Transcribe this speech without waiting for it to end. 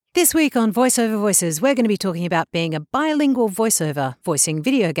This week on Voice Over Voices, we're going to be talking about being a bilingual voiceover, voicing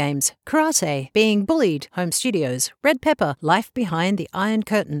video games, karate, being bullied, home studios, red pepper, life behind the Iron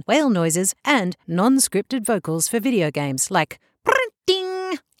Curtain, whale noises, and non-scripted vocals for video games like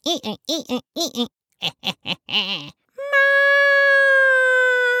ding.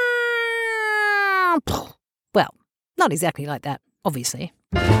 Well, not exactly like that, obviously.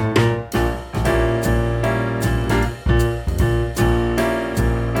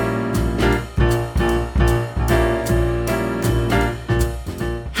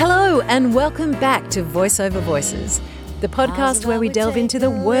 Hello and welcome back to Voice Over Voices, the podcast where we delve into the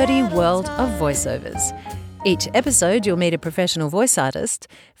wordy world of voiceovers. Each episode you'll meet a professional voice artist,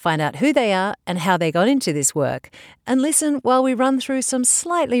 find out who they are and how they got into this work, and listen while we run through some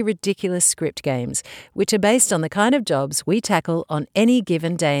slightly ridiculous script games, which are based on the kind of jobs we tackle on any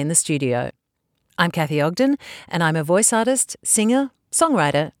given day in the studio. I'm Kathy Ogden, and I'm a voice artist, singer,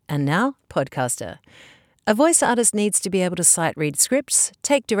 songwriter, and now podcaster. A voice artist needs to be able to sight-read scripts,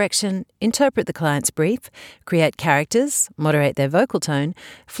 take direction, interpret the client's brief, create characters, moderate their vocal tone,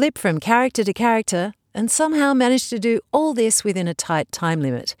 flip from character to character, and somehow manage to do all this within a tight time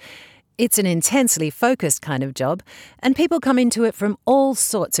limit. It's an intensely focused kind of job, and people come into it from all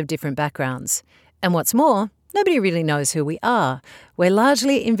sorts of different backgrounds. And what's more, nobody really knows who we are. We're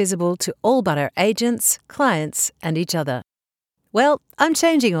largely invisible to all but our agents, clients, and each other. Well, I'm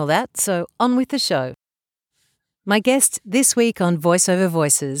changing all that, so on with the show. My guest this week on Voice Over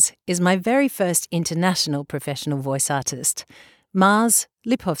Voices is my very first international professional voice artist, Mars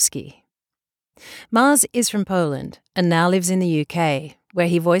Lipowski. Mars is from Poland and now lives in the UK, where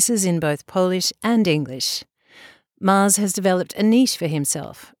he voices in both Polish and English. Mars has developed a niche for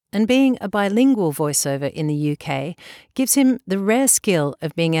himself, and being a bilingual voiceover in the UK gives him the rare skill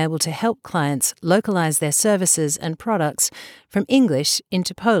of being able to help clients localise their services and products from English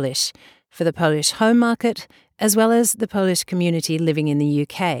into Polish for the Polish home market, as well as the Polish community living in the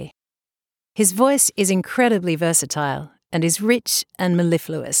UK. His voice is incredibly versatile and is rich and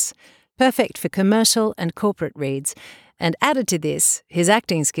mellifluous, perfect for commercial and corporate reads, and added to this, his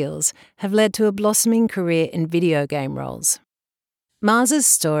acting skills have led to a blossoming career in video game roles. Mars's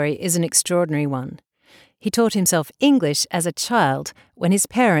story is an extraordinary one. He taught himself English as a child when his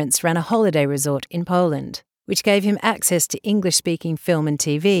parents ran a holiday resort in Poland, which gave him access to English-speaking film and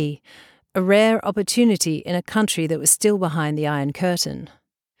TV, a rare opportunity in a country that was still behind the Iron Curtain.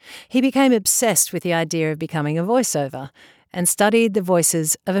 He became obsessed with the idea of becoming a voiceover and studied the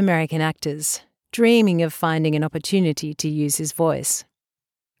voices of American actors, dreaming of finding an opportunity to use his voice.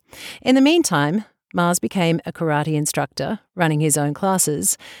 In the meantime, Mars became a karate instructor, running his own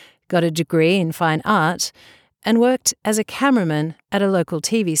classes, got a degree in fine art, and worked as a cameraman at a local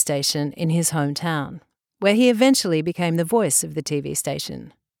TV station in his hometown, where he eventually became the voice of the TV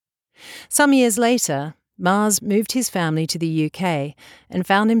station. Some years later, Mars moved his family to the UK and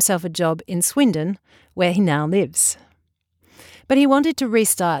found himself a job in Swindon, where he now lives. But he wanted to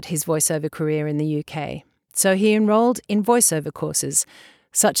restart his voiceover career in the UK, so he enrolled in voiceover courses,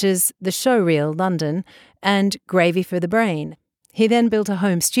 such as the Showreel London and Gravy for the Brain. He then built a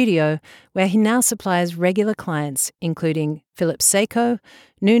home studio where he now supplies regular clients, including Philip Seiko,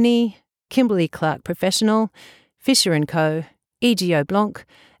 Noonie, Kimberly Clark Professional, Fisher & Co., EGO Blanc,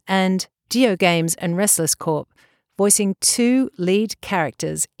 and Geo Games and Restless Corp, voicing 2 lead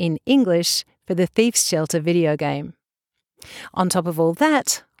characters in English for the Thief's Shelter video game. On top of all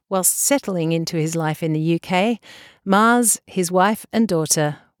that, whilst settling into his life in the UK, Mars, his wife and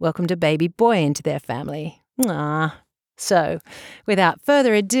daughter welcomed a baby boy into their family. So, without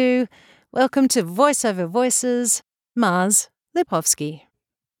further ado, welcome to Voice Over Voices, Mars Lipowski.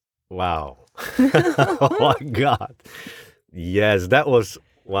 Wow. Oh my God. Yes, that was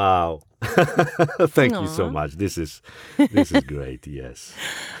wow. Thank you so much. This is great. Yes.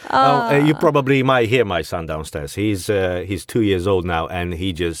 You probably might hear my son downstairs. He's 2 years old now, and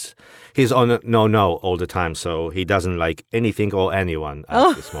he's on no all the time. So he doesn't like anything or anyone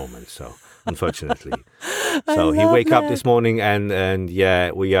at this moment. So unfortunately, so he wake up this morning and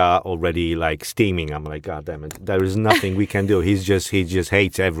yeah, we are already like steaming. I'm like, God damn it, there is nothing we can do. He just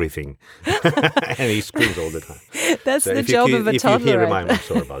hates everything, and he screams all the time. That's so the job of a toddler. If you hear him, I'm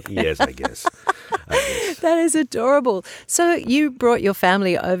sorry about. Yes, I guess. That is adorable. So you brought your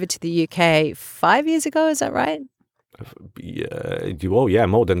family over to the UK 5 years ago, is that right? Yeah,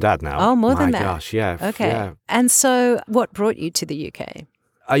 more than that now. Oh, more than that. My gosh, yeah. Okay. Yeah. And so what brought you to the UK?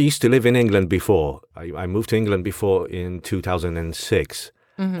 I used to live in England before. I moved to England before in 2006.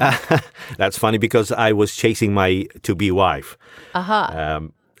 Mm-hmm. That's funny because I was chasing my to-be wife. Aha.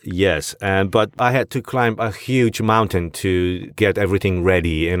 Yes, but I had to climb a huge mountain to get everything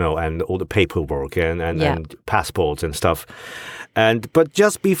ready, and all the paperwork and passports and stuff. But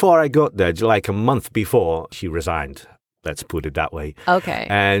just before I got there, like a month before, she resigned. Let's put it that way. Okay.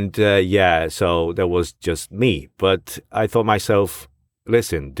 And so there was just me. But I thought myself,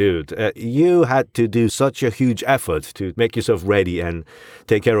 listen, dude, you had to do such a huge effort to make yourself ready and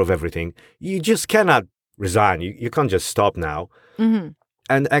take care of everything. You just cannot resign. You can't just stop now. Mm-hmm.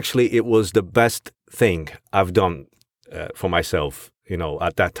 And actually, it was the best thing I've done for myself,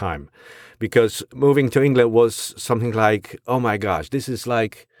 at that time. Because moving to England was something like, oh my gosh, this is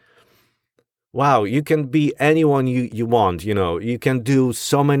like, wow, you can be anyone you want, you can do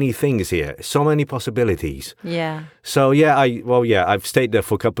so many things here, so many possibilities. Yeah. So, I've stayed there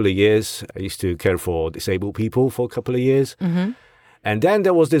for a couple of years. I used to care for disabled people for a couple of years. Mm-hmm. And then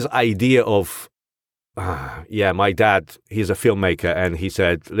there was this idea of, my dad, he's a filmmaker, and he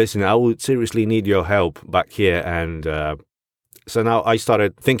said, listen, I would seriously need your help back here. And so now I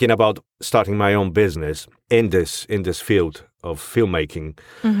started thinking about starting my own business in this field of filmmaking.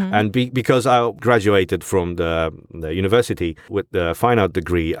 Mm-hmm. And because I graduated from the university with the fine art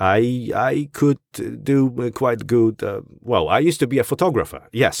degree, I could do quite good. I used to be a photographer.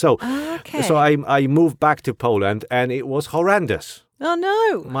 Yeah, so I moved back to Poland, and it was horrendous. Oh,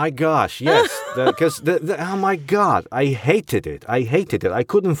 no. My gosh, yes. Because, oh my God, I hated it. I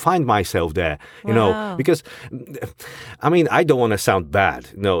couldn't find myself there, because, I don't want to sound bad,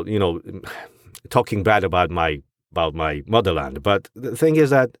 talking bad about my motherland. But the thing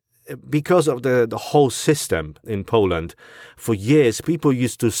is that because of the whole system in Poland, for years, people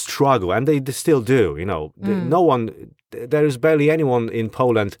used to struggle, and they still do, there is barely anyone in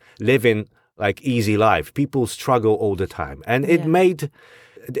Poland living like easy life. People struggle all the time, and it made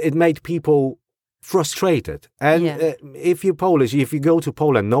people frustrated. And if you're Polish, if you go to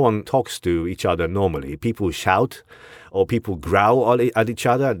Poland, no one talks to each other normally. People shout or people growl at each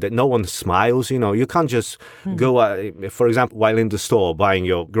other. No one smiles. You can't just go, for example, while in the store buying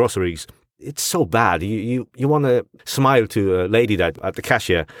your groceries. It's so bad. You want to smile to a lady at the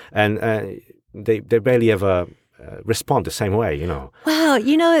cashier, and they barely ever respond the same way, Wow,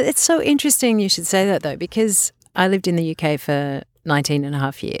 it's so interesting you should say that, though, because I lived in the UK for 19 and a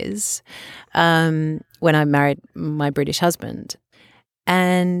half years when I married my British husband.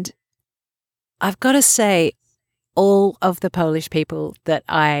 And I've got to say, all of the Polish people that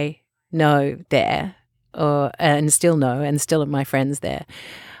I know there and still know and still are my friends there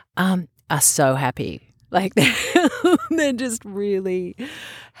are so happy. Like they're just really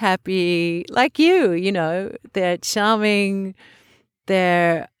happy, like you, they're charming.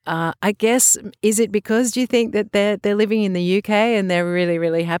 They're, I guess, is it because do you think that they're living in the UK and they're really,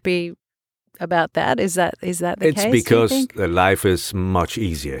 really happy about that? Is that the case? It's because the life is much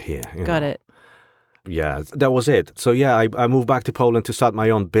easier here. Got it. Yeah, that was it. So I moved back to Poland to start my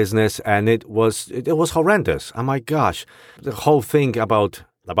own business, and it was horrendous. Oh my gosh, the whole thing about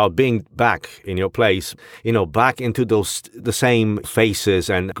being back in your place, back into the same faces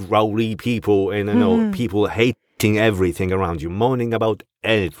and growly people, and people hating everything around you, moaning about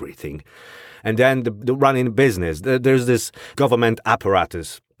everything. And then the running business, there's this government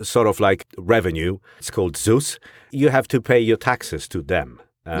apparatus, sort of like revenue. It's called ZUS. You have to pay your taxes to them.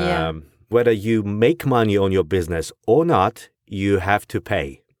 Whether you make money on your business or not, you have to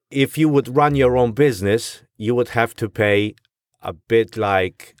pay. If you would run your own business, you would have to pay a bit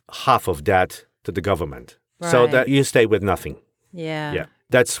like half of that to the government. Right. So that you stay with nothing. Yeah.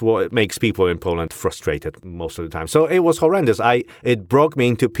 That's what makes people in Poland frustrated most of the time. So it was horrendous. It broke me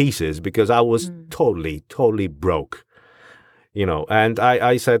into pieces because I was totally broke. And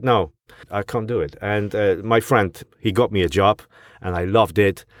I said, no, I can't do it. And my friend, he got me a job and I loved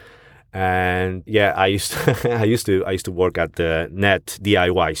it. And I used to work at the Net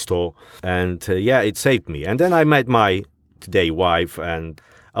DIY store, and it saved me. And then I met my today wife, and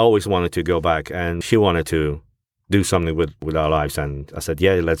I always wanted to go back, and she wanted to do something with our lives, and I said,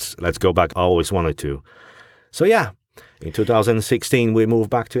 let's go back. I always wanted to. So in 2016 we moved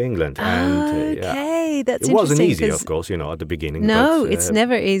back to England, and that's it wasn't easy, of course, at the beginning. No, but, it's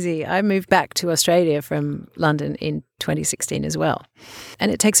never easy. I moved back to Australia from London in 2016 as well,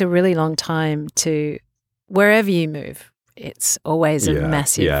 and it takes a really long time to wherever you move. It's always a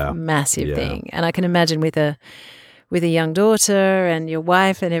massive thing, and I can imagine with a young daughter and your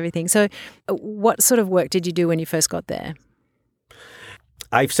wife and everything. So what sort of work did you do when you first got there?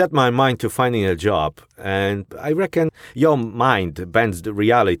 I've set my mind to finding a job, and I reckon your mind bends the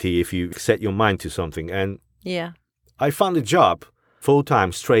reality if you set your mind to something. And I found a job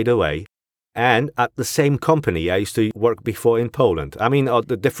full-time straight away. And at the same company I used to work before in Poland. I mean,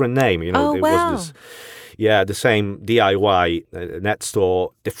 the different name, Oh, it wow. was this, the same DIY net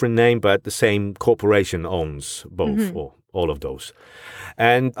store, different name, but the same corporation owns both, or all of those.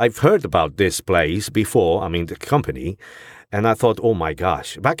 And I've heard about this place before, I mean, the company, and I thought, oh my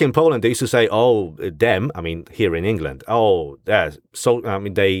gosh. Back in Poland, they used to say, oh, them, I mean, here in England,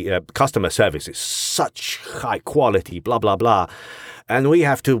 customer service is such high quality, blah, blah, blah. And we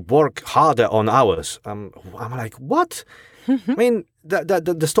have to work harder on ours. I'm like, what? I mean,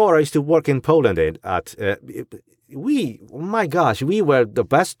 the store I used to work in Poland we were the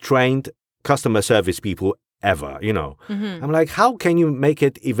best trained customer service people ever, I'm like, how can you make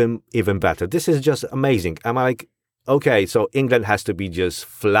it even better? This is just amazing. I'm like, okay, so England has to be just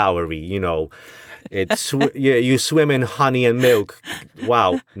flowery, It's you swim in honey and milk.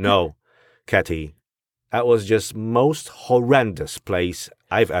 Wow, no, Katie. That was just most horrendous place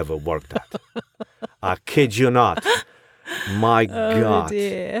I've ever worked at. I kid you not. My God.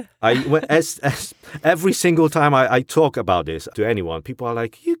 Dear. Every single time I talk about this to anyone, people are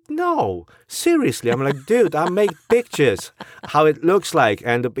like, seriously. I'm like, dude, I make pictures, how it looks like,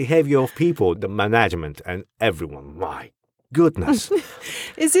 and the behavior of people, the management, and everyone. My goodness.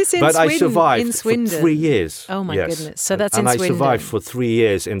 Is this in But Sweden? I survived in Swindon? for 3 years. Oh my yes. goodness! So that's and in I Swindon. survived for 3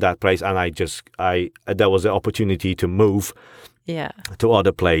 years in that place, and there was an opportunity to move to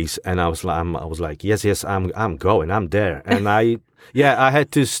other place, and I was like, yes, I'm going, I'm there, and I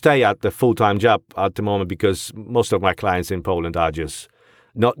had to stay at the full-time job at the moment because most of my clients in Poland are just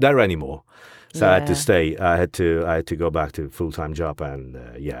not there anymore. So I had to stay. I had to go back to full-time job, and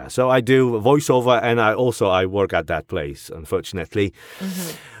So I do voiceover, and I work at that place, unfortunately.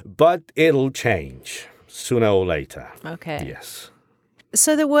 But it'll change sooner or later. Okay. Yes.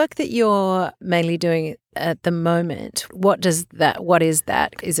 So the work that you're mainly doing at the moment, what is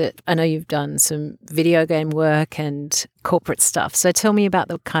that? Is it? I know you've done some video game work and corporate stuff. So tell me about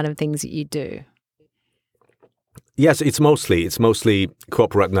the kind of things that you do. Yes, it's mostly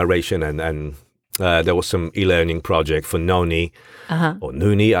corporate narration, and there was some e-learning project for Noni, or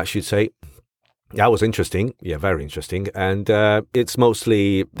Nuni, I should say. That was interesting. Yeah, very interesting. And it's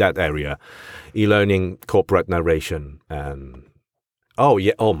mostly that area, e-learning, corporate narration, and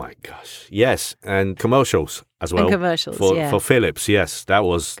oh my gosh, yes, and commercials as well. And commercials, for Philips. Yes, that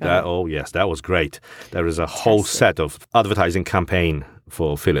was that. Oh yes, that was great. There is a whole set of advertising campaign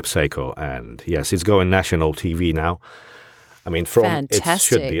for Philips Seiko, and yes, it's going national TV now. I mean, it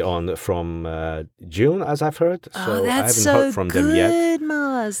should be on from June, as I've heard. So I haven't heard from them yet. Good,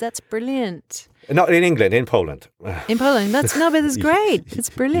 Mars. That's brilliant. Not in England, in Poland. In Poland, but that's great. It's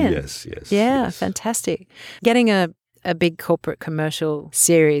brilliant. Yes. Yeah, yes. Fantastic. Getting a big corporate commercial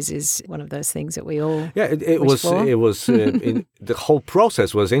series is one of those things that we all it was the whole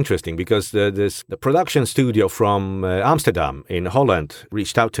process was interesting because the production studio from Amsterdam in Holland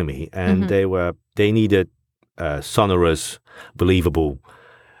reached out to me, and they needed sonorous, believable,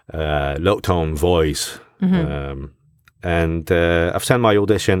 low tone voice. And I've sent my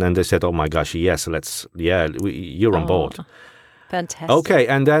audition, and they said, "Oh my gosh, yes, you're on board." Fantastic. Okay,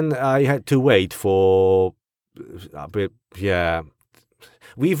 and then I had to wait for a bit. Yeah,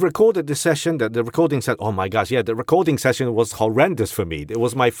 we've recorded the session. The recording said, "Oh my gosh, the recording session was horrendous for me. It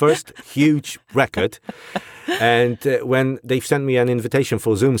was my first huge record." And when they sent me an invitation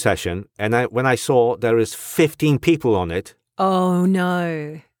for Zoom session, and when I saw there is 15 people on it. Oh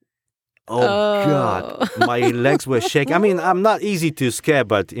no. Oh God, my legs were shaking. I mean, I'm not easy to scare,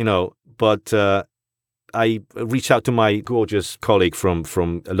 but I reached out to my gorgeous colleague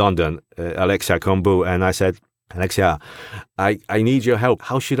from London, Alexia Kombu, and I said, Alexia, I need your help.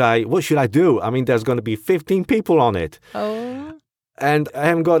 What should I do? I mean, there's going to be 15 people on it. Oh. And I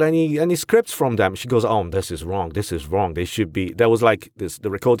haven't got any scripts from them. She goes, "Oh, this is wrong. They should be." There was like this.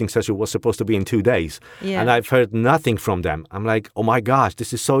 The recording session was supposed to be in 2 days, and I've heard nothing from them. I'm like, "Oh my gosh,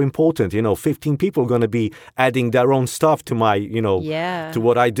 this is so important. 15 people are going to be adding their own stuff to my, to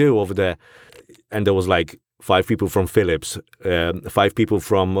what I do over there." And there was like 5 people from Philips, 5 people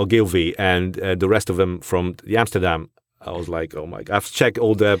from Ogilvy, and the rest of them from the Amsterdam. I was like, oh my God. I've checked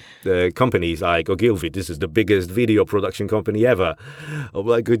all the companies, like Ogilvy. This is the biggest video production company ever. I'm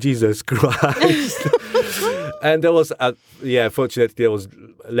like, oh, Jesus Christ. And there was, fortunately, there was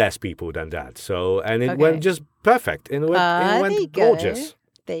less people than that. So, and it went just perfect. And it went gorgeous.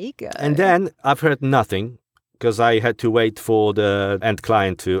 There you go. And then I've heard nothing because I had to wait for the end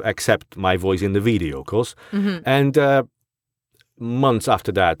client to accept my voice in the video, of course. And months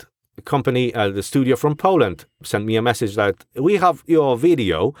after that, company, the studio from Poland, sent me a message that we have your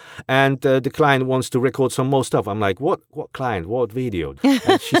video and the client wants to record some more stuff. I'm like, what client? What video?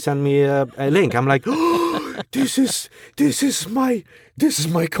 And she sent me a link. I'm like, oh, this is my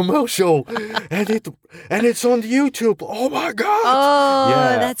commercial, and it's on YouTube. Oh my God! Oh,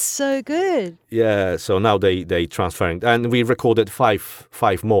 yeah. That's so good. Yeah. So now they transferring, and we recorded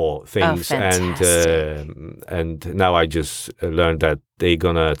five more things, and now I just learned that they're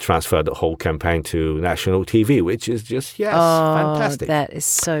gonna transfer the whole campaign to national TV, which is just fantastic. That is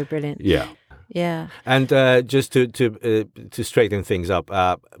so brilliant. Yeah. Yeah. And just to straighten things up,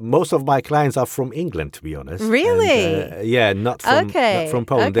 most of my clients are from England, to be honest. Really? And, not from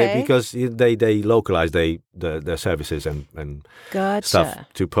Poland. Okay. Because they localize their services and Gotcha.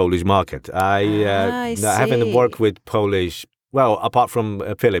 stuff to Polish market. I haven't worked with Polish, well, apart from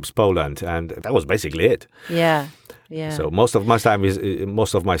Philips Poland, and that was basically it. Yeah. Yeah. So most of my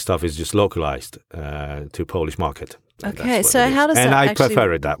stuff is just localized to Polish market. Okay, so how does and that I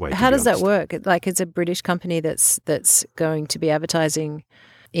prefer it that way. How does that work? Like, it's a British company that's going to be advertising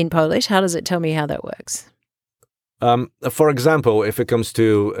in Polish. How does it tell me how that works? For example, if it comes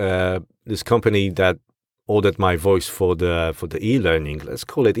to this company that ordered my voice for the e-learning, let's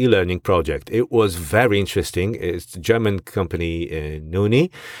call it e-learning project. It was very interesting. It's a German company, Nuni.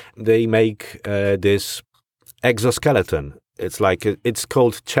 They make this exoskeleton. It's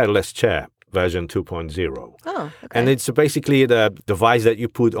called Chairless Chair version 2.0. Oh, okay. And it's basically the device that you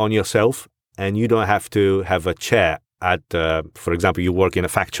put on yourself, and you don't have to have a chair at, for example, you work in a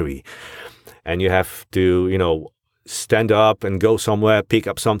factory and you have to, stand up and go somewhere, pick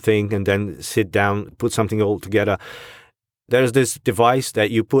up something, and then sit down, put something all together. There's this device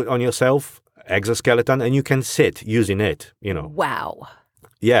that you put on yourself, exoskeleton, and you can sit using it, Wow.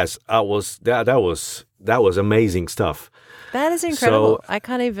 Yes, that was amazing stuff. That is incredible. So, I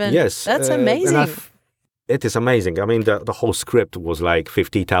can't even. Yes. That's amazing. It is amazing. I mean, the whole script was like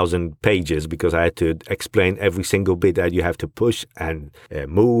 50,000 pages because I had to explain every single bit that you have to push and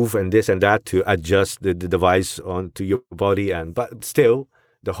move and this and that to adjust the device onto your body. But still,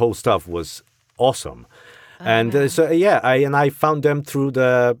 the whole stuff was awesome. And I found them through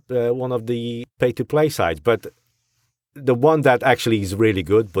the one of the pay-to-play sites. But the one that actually is really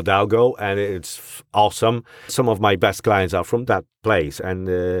good, Bodalgo, and it's awesome. Some of my best clients are from that place. And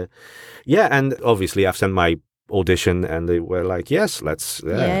and obviously I've sent my audition and they were like, yes, let's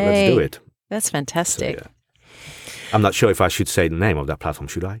do it. That's fantastic. So, I'm not sure if I should say the name of that platform,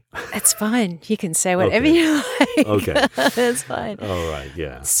 should I? That's fine. You can say whatever you like. Okay. That's fine. All right,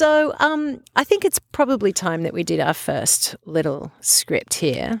 yeah. So I think it's probably time that we did our first little script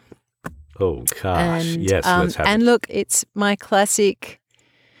here. Oh, gosh. Yes, let's have and it. look, it's my classic.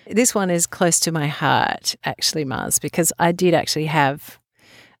 This one is close to my heart, actually, Mars, because I did actually have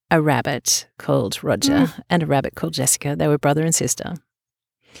a rabbit called Roger and a rabbit called Jessica. They were brother and sister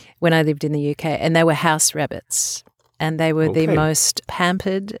when I lived in the UK, and they were house rabbits. And they were the most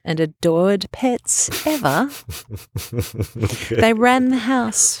pampered and adored pets ever. Okay. They ran the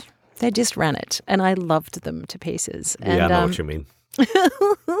house. They just ran it, and I loved them to pieces. And, I know what you mean.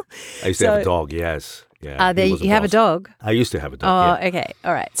 I used to have a dog, yes. Yeah, you have a dog? I used to have a dog, Oh, okay.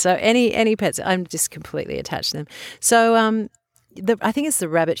 All right. So any pets, I'm just completely attached to them. So I think it's the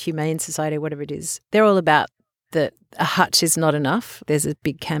Rabbit Humane Society, whatever it is. They're all about that a hutch is not enough. There's a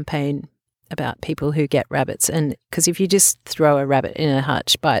big campaign about people who get rabbits. And because if you just throw a rabbit in a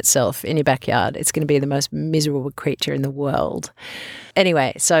hutch by itself in your backyard, it's going to be the most miserable creature in the world.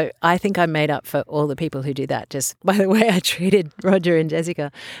 Anyway, so I think I made up for all the people who do that just by the way I treated Roger and Jessica,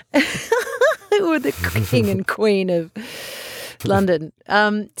 who were the king and queen of London.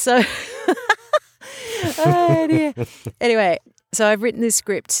 Oh, dear. Anyway, so I've written this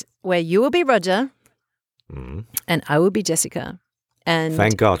script where you will be Roger and I will be Jessica. And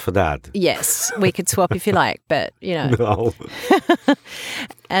thank God for that. Yes, we could swap if you like, but, No.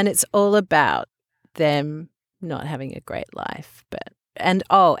 And it's all about them not having a great life. And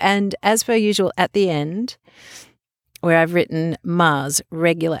as per usual, at the end, where I've written Mars,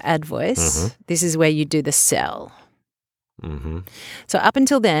 regular ad voice, this is where you do the sell. Mm-hmm. So up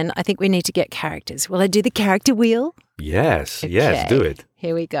until then, I think we need to get characters. Will I do the character wheel? Yes, Okay. yes, do it.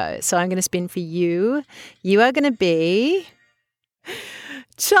 Here we go. So I'm going to spin for you. You are going to be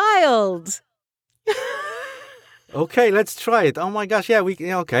Child. Okay, let's try it. Oh my gosh,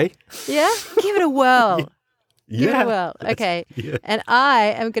 okay. Yeah? Give it a whirl. Yeah. Give it a whirl. Okay. Yeah. And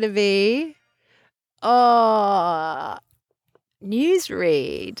I am going to be,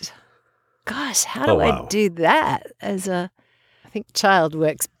 newsread. Gosh, how do I do that I think Child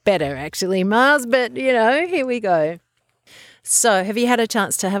works better actually, Mars, but here we go. So, have you had a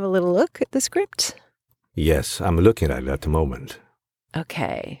chance to have a little look at the script? Yes, I'm looking at it at the moment.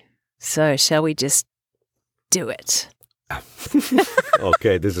 Okay. So, shall we just do it?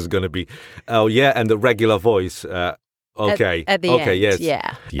 Okay, this is going to be... Oh, yeah, and the regular voice. Okay. At the okay, end. yes.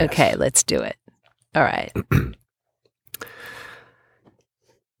 Yeah. Yes. Okay, let's do it. All right.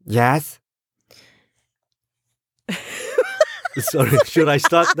 Yes. Sorry, should I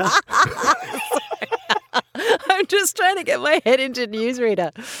start now? I'm just trying to get my head into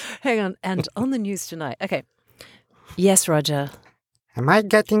newsreader. Hang on. And on the news tonight. Okay. Yes, Roger. Am I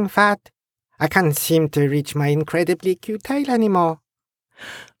getting fat? I can't seem to reach my incredibly cute tail anymore.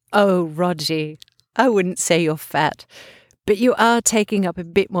 Oh, Roger, I wouldn't say you're fat, but you are taking up a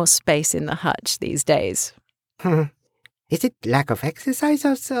bit more space in the hutch these days. Is it lack of exercise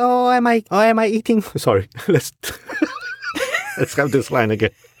or am I eating? Sorry, let's have this line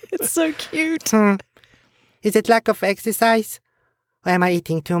again. It's so cute. Is it lack of exercise or am I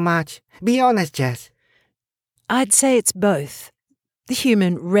eating too much? Be honest, Jess. I'd say it's both. The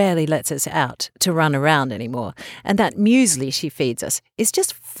human rarely lets us out to run around anymore, and that muesli she feeds us is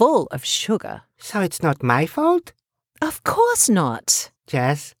just full of sugar. So it's not my fault? Of course not.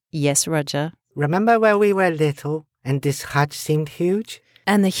 Jess, Yes, Roger. remember when we were little and this hutch seemed huge?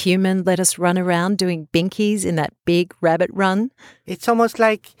 And the human let us run around doing binkies in that big rabbit run? It's almost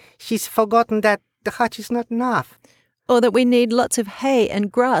like she's forgotten that the hutch is not enough. Or that we need lots of hay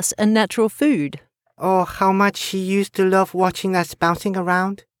and grass and natural food? Or how much she used to love watching us bouncing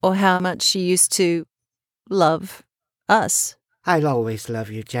around? Or how much she used to love us? I'll always love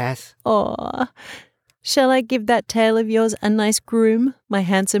you, Jess. Aw. Shall I give that tail of yours a nice groom, my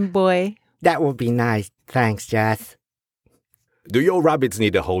handsome boy? That would be nice. Thanks, Jess. Do your rabbits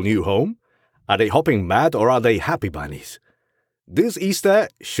need a whole new home? Are they hopping mad or are they happy bunnies? This Easter,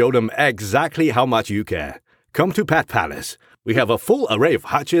 show them exactly how much you care. Come to Pet Palace. We have a full array of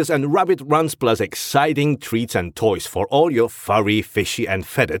hutches and rabbit runs plus exciting treats and toys for all your furry, fishy and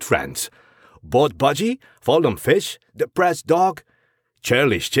feathered friends. Bored budgie, fallen fish, depressed dog,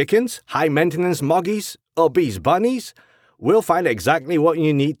 churlish chickens, high-maintenance moggies, obese bunnies? We'll find exactly what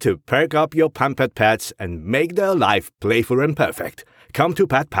you need to perk up your pampered pets and make their life playful and perfect. Come to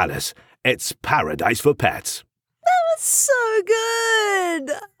Pet Palace. It's paradise for pets. So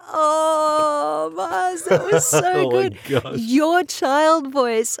good. Oh, Mars, that was so Oh my good. gosh. Your child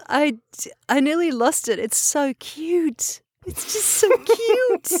voice, I nearly lost it. It's so cute. It's just so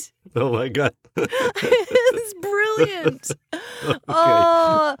cute. Oh my God. It's brilliant.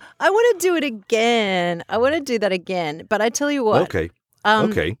 Oh, I want to do it again. I want to do that again. But I tell you what. Okay.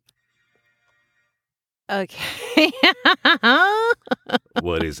 Okay.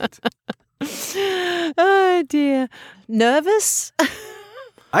 What is it? Oh, dear. Nervous?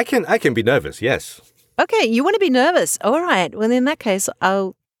 I can be nervous, yes. Okay, you want to be nervous. All right. Well, in that case,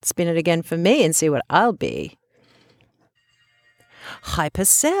 I'll spin it again for me and see what I'll be.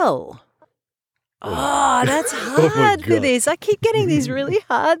 Hypercell. Oh, that's hard for God. this. I keep getting these really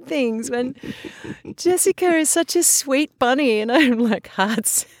hard things when Jessica is such a sweet bunny and I'm like, hard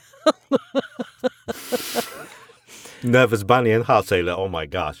sell. Nervous bunny and heart sailor. Oh my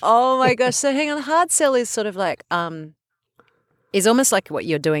gosh. Oh my gosh. So hang on, hard sell is sort of like is almost like what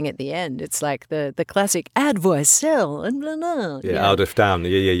you're doing at the end. It's like the classic ad voice sell and blah blah. Yeah, out of town.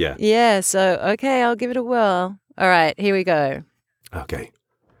 Yeah. Yeah, so okay, I'll give it a whirl. All right, here we go. Okay.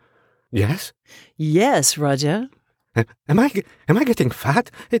 Yes? Yes, Roger. Am I getting fat?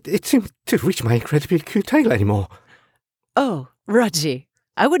 It seems to reach my incredibly cute tail anymore. Oh, Roger.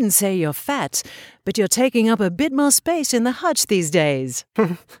 I wouldn't say you're fat, but you're taking up a bit more space in the hutch these days.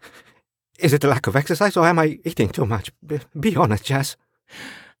 Is it a lack of exercise or am I eating too much? Be honest, Jess.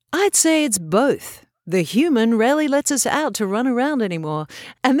 I'd say it's both. The human rarely lets us out to run around anymore,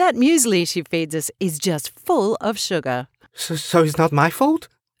 and that muesli she feeds us is just full of sugar. So it's not my fault?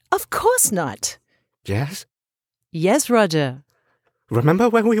 Of course not. Jess? Yes, Roger. Remember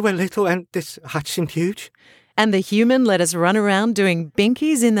when we were little and this hutch seemed huge? And the human let us run around doing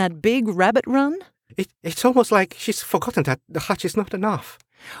binkies in that big rabbit run? It's almost like she's forgotten that the hutch is not enough.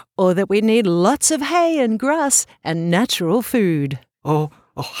 Or that we need lots of hay and grass and natural food. Or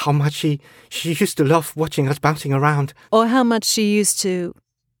how much she used to love watching us bouncing around. Or how much she used to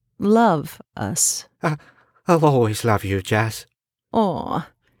love us. I'll always love you, Jess. Aw,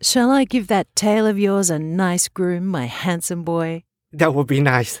 shall I give that tail of yours a nice groom, my handsome boy? That would be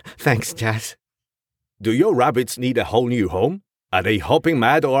nice. Thanks, Jess. Do your rabbits need a whole new home? Are they hopping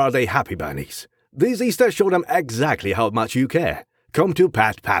mad or are they happy bunnies? This Easter, show them exactly how much you care. Come to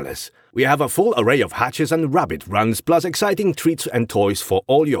Pet Palace. We have a full array of hatches and rabbit runs, plus exciting treats and toys for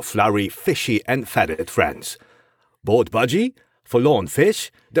all your flurry, fishy and feathered friends. bored budgie, forlorn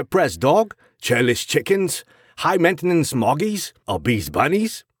fish, depressed dog, churlish chickens, high-maintenance moggies, obese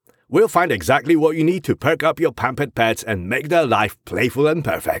bunnies? We'll find exactly what you need to perk up your pampered pets and make their life playful and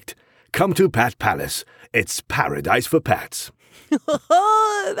perfect. Come to Pet Palace. It's paradise for pets.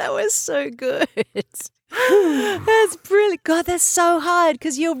 Oh, that was so good. That's brilliant. God, that's so hard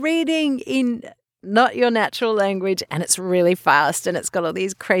because you're reading in not your natural language and it's really fast and it's got all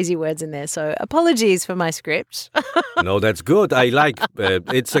these crazy words in there. So apologies for my script. No, that's good. I like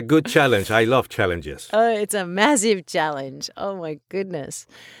it's a good challenge. I love challenges. Oh, it's a massive challenge. Oh, my goodness.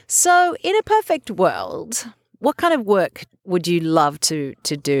 So in a perfect world, what kind of work would you love to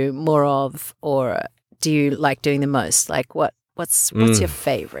do more of, or do you like doing the most? Like what's your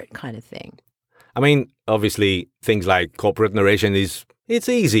favorite kind of thing? I mean, obviously, things like corporate narration it's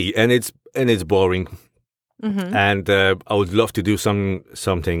easy and it's boring. Mm-hmm. And I would love to do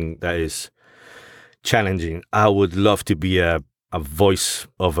something that is challenging. I would love to be a voice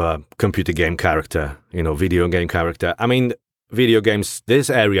of a computer game character, video game character. I mean, video games, this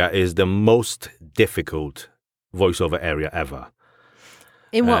area is the most difficult voiceover area ever.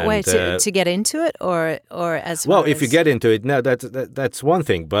 In what way? To get into it or as well? Well, if you get into it, no, that's one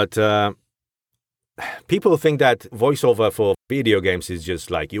thing. But people think that voiceover for video games is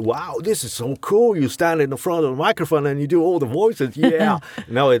just like, wow, this is so cool. You stand in the front of the microphone and you do all the voices. Yeah.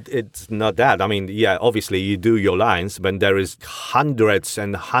 No, it's not that. I mean, yeah, obviously you do your lines, but there is hundreds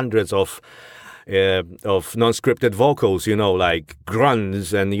and hundreds of non-scripted vocals, like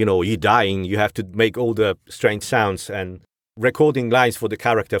grunts and, you dying. You have to make all the strange sounds, and recording lines for the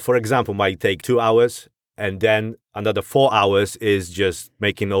character, for example, might take 2 hours. And then another 4 hours is just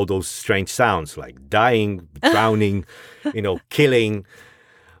making all those strange sounds like dying, drowning, killing.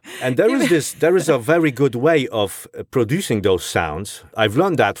 And there is a very good way of producing those sounds. I've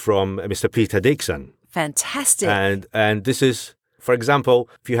learned that from Mr. Peter Dixon. Fantastic. And this is, for example,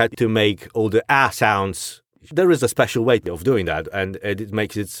 if you had to make all the sounds, there is a special way of doing that, and it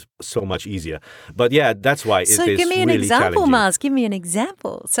makes it so much easier. But yeah, that's why it is really challenging. So give me an example, Mars. Give me an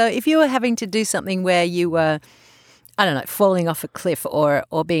example. So if you were having to do something where you were, I don't know, falling off a cliff or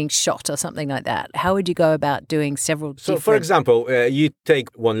being shot or something like that, how would you go about doing several different... So for example, you take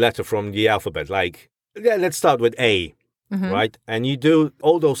one letter from the alphabet, like, let's start with A, right? And you do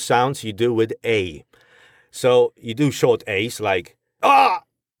all those sounds you do with A. So you do short A's like,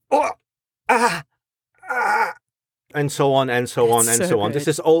 and so on and so on and so on. This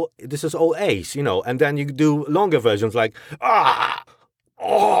is all A's, and then you do longer versions like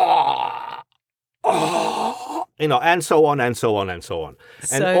and so on and so on and so on.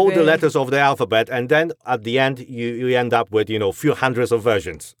 And all the letters of the alphabet, and then at the end you end up with, a few hundreds of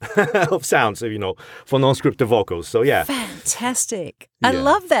versions of sounds, for non-scripted vocals. So yeah. Fantastic. I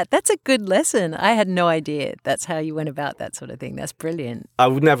love that. That's a good lesson. I had no idea that's how you went about that sort of thing. That's brilliant. I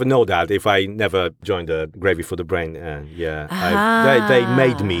would never know that if I never joined the Gravy for the Brain. They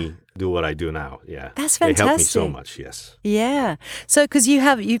made me do what I do now. Yeah, that's fantastic. They helped me so much. Yes. Yeah. So because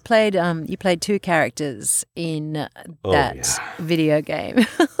you played two characters in that video game.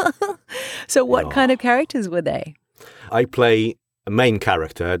 So what kind of characters were they? I play a main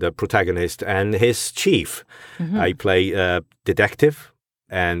character, the protagonist, and his chief. I play a detective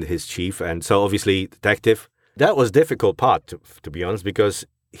and his chief, and so obviously detective. That was a difficult part to be honest, because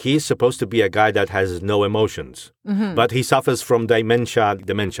he's supposed to be a guy that has no emotions, but he suffers from dementia,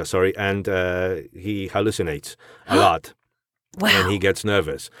 and he hallucinates a lot. Wow. And he gets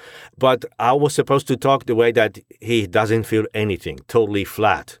nervous. But I was supposed to talk the way that he doesn't feel anything, totally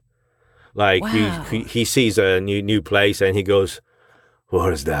flat. Like he sees a new place and he goes,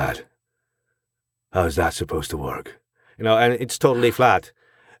 "What is that? How is that supposed to work?" And it's totally flat.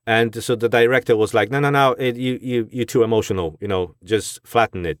 And so the director was like, no, you're too emotional, just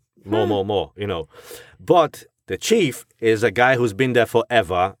flatten it more. But the chief is a guy who's been there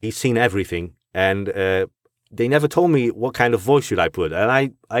forever. He's seen everything. And they never told me what kind of voice should I put.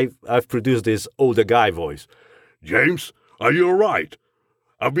 And I've produced this older guy voice. "James, are you all right?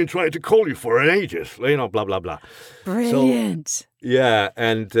 I've been trying to call you for ages," blah, blah, blah. Brilliant. So, yeah,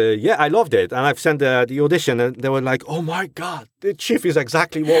 and I loved it. And I've sent the audition and they were like, "Oh my God, the chief is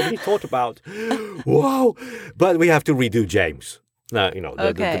exactly what we thought about." Wow. But we have to redo James,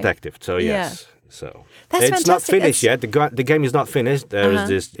 the detective. So yes. So that's it's fantastic. not finished yet. The game is not finished. There is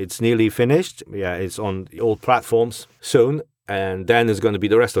this. It's nearly finished. Yeah, it's on all platforms soon. And then it's going to be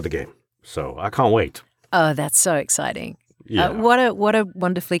the rest of the game. So I can't wait. Oh, that's so exciting. Yeah. What a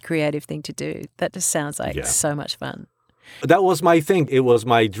wonderfully creative thing to do. That just sounds like so much fun. That was my thing. It was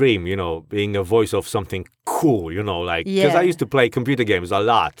my dream, being a voice of something cool, because I used to play computer games a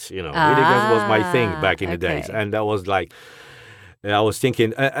lot, Video games was my thing back in the days. And that was like, I was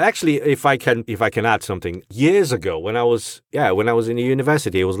thinking, actually, if I can add something, years ago when I was in the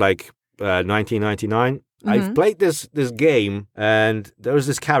university, it was like 1999. I've played this game, and there was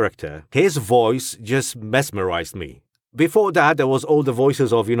this character. His voice just mesmerized me. Before that, there was all the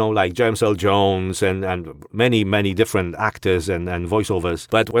voices of, like James Earl Jones and many, many different actors and voiceovers.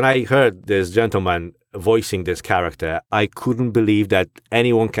 But when I heard this gentleman voicing this character, I couldn't believe that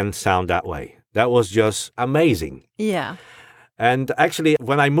anyone can sound that way. That was just amazing. Yeah. And actually,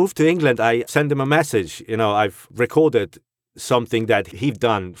 when I moved to England, I sent him a message. I've recorded something that he'd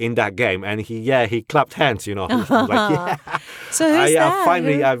done in that game, and he clapped hands. He was like, yeah. So who's that?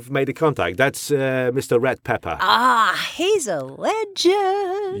 Finally, I've made a contact. That's Mr. Red Pepper. He's a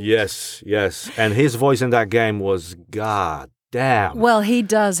legend. Yes, and his voice in that game was god damn. Well, he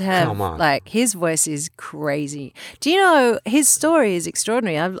does have, his voice is crazy. Do you know, his story is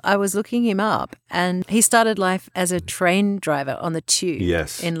extraordinary. I was looking him up, and he started life as a train driver on the tube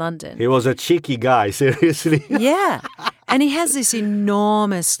in London. He was a cheeky guy, seriously. Yeah. And he has this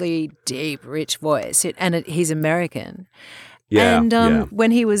enormously deep, rich voice, and he's American. Yeah, and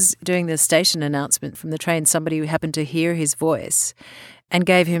when he was doing the station announcement from the train, somebody happened to hear his voice and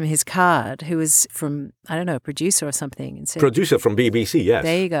gave him his card, who was from, I don't know, a producer or something. And said, producer from BBC, yes.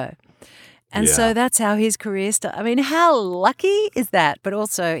 There you go. And so that's how his career started. I mean, how lucky is that? But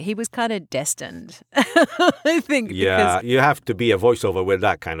also, he was kind of destined, I think. Yeah, you have to be a voiceover with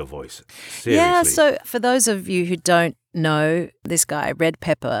that kind of voice. Seriously. Yeah, so for those of you who don't know this guy, Red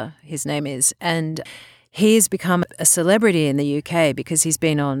Pepper, his name is, and he has become a celebrity in the UK because he's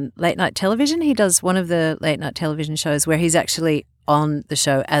been on late night television. He does one of the late night television shows where he's actually on the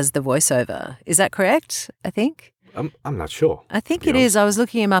show as the voiceover. Is that correct, I think? I'm not sure. I think it is. I was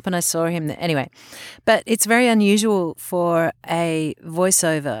looking him up and I saw him there. Anyway, but it's very unusual for a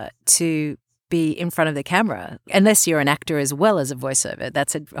voiceover to be in front of the camera, unless you're an actor as well as a voiceover.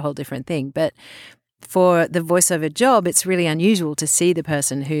 That's a whole different thing. But for the voiceover job, it's really unusual to see the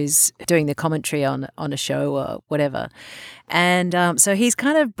person who's doing the commentary on a show or whatever. And so he's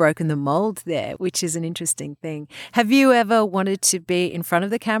kind of broken the mold there, which is an interesting thing. Have you ever wanted to be in front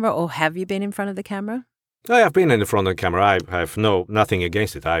of the camera, or have you been in front of the camera? I have been in the front of the camera. I have nothing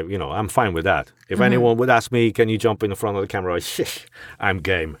against it. I'm fine with that. If anyone would ask me, can you jump in the front of the camera? I'm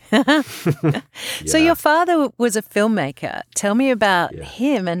game. So your father was a filmmaker. Tell me about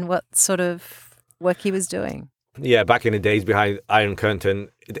him and what sort of work he was doing. Yeah, back in the days behind Iron Curtain,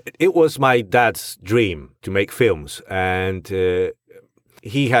 it was my dad's dream to make films. And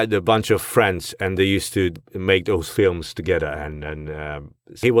he had a bunch of friends, and they used to make those films together. And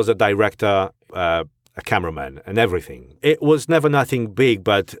he was a director, a cameraman and everything. It was never nothing big,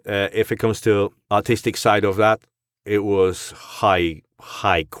 but if it comes to artistic side of that, it was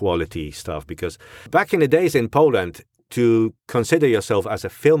high quality stuff. Because back in the days in Poland, to consider yourself as a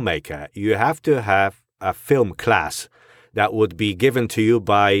filmmaker, you have to have a film class that would be given to you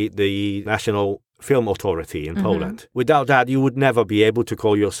by the National Film Authority in Poland. Without that, you would never be able to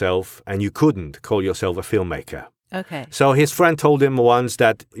call yourself, and you couldn't call yourself a filmmaker. Okay. So his friend told him once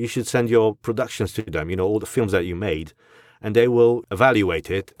that you should send your productions to them, all the films that you made, and they will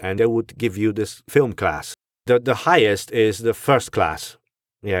evaluate it, and they would give you this film class. The highest is the first class.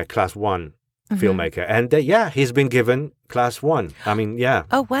 Yeah, class 1 filmmaker. And he's been given class 1. I mean, yeah.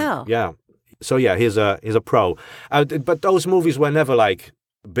 Oh, wow. Yeah. So yeah, he's a pro. But those movies were never like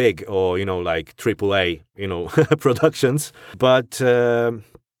big or, like AAA, productions. But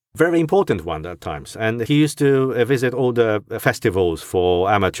very important one at times. And he used to visit all the festivals for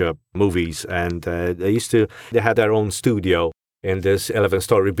amateur movies. And they had their own studio in this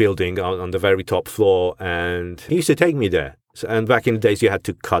 11-story building on the very top floor. And he used to take me there. And back in the days, you had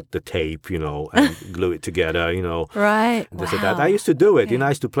to cut the tape, and glue it together, Right. And this and that. I used to do it, I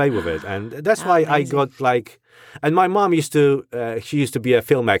used to play with it. And that's why I got and my mom she used to be a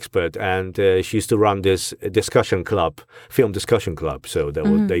film expert, and she used to run this film discussion club. So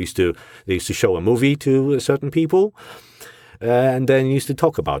they used to show a movie to certain people. And then used to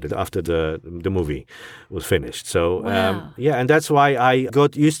talk about it after the movie was finished. So, and that's why I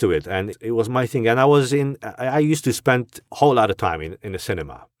got used to it. And it was my thing. And I used to spend a whole lot of time in the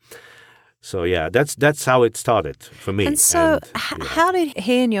cinema. So, yeah, that's how it started for me. And so how did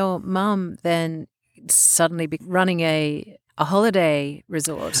he and your mum then suddenly be running a holiday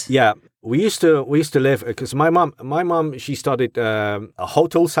resort? Yeah. We used to live, because my mom, she studied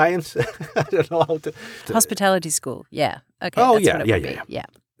hotel science. I don't know how to. Hospitality school, yeah. Okay. Oh, that's what it would be.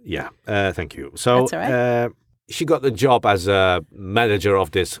 Yeah. Thank you. So, that's all right. she got the job as a manager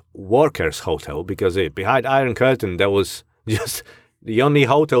of this workers' hotel because behind Iron Curtain there was just the only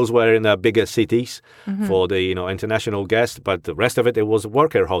hotels were in the bigger cities for the international guests, but the rest of it was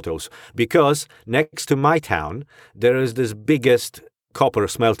worker hotels because next to my town there is this biggest copper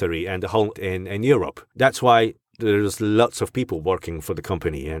smeltery and the whole in Europe. That's why there's lots of people working for the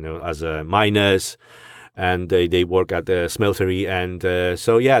company, as miners. And they work at the smeltery, and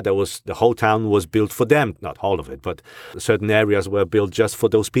the whole town was built for them. Not all of it, but certain areas were built just for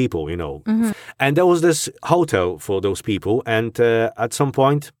those people, And there was this hotel for those people, and at some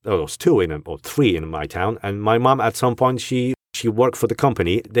point, there was three in my town, and my mom at some point she worked for the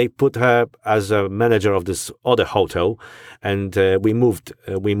company. They put her as a manager of this other hotel, and we moved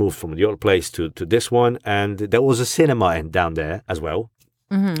from the old place to this one, and there was a cinema down there as well,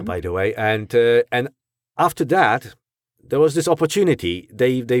 by the way, and after that, there was this opportunity.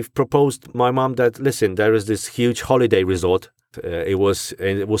 They've proposed my mom that, listen, there is this huge holiday resort. It was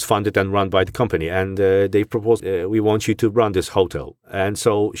funded and run by the company, and they proposed, we want you to run this hotel. And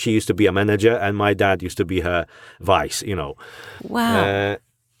so she used to be a manager, and my dad used to be her vice. Wow.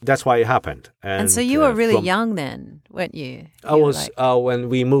 That's why it happened. And so you were really young then, weren't you? I was when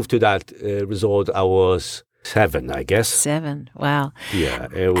we moved to that resort. I was 7, I guess. 7. Wow. Yeah,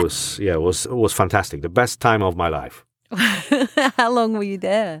 it was fantastic. The best time of my life. How long were you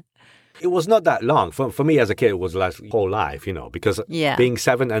there? It was not that long. For me as a kid, it was like whole life, because being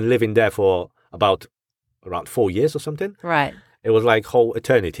 7 and living there for about around 4 years or something. Right. It was like whole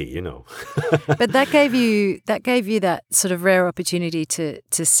eternity, But that gave you that sort of rare opportunity to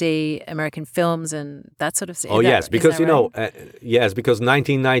see American films and that sort of thing. Oh, yes, because, because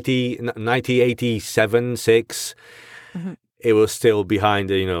 1987, 6, it was still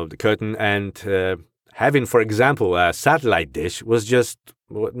behind, the curtain. And having, for example, a satellite dish was just,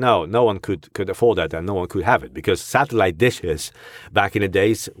 no one could afford that, and no one could have it because satellite dishes back in the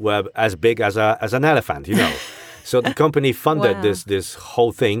days were as big as an elephant, So the company funded this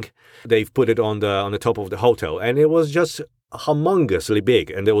whole thing. They've put it on the top of the hotel, and it was just humongously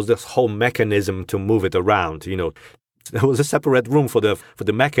big. And there was this whole mechanism to move it around. There was a separate room for the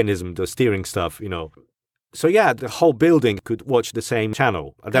mechanism, the steering stuff. So yeah, the whole building could watch the same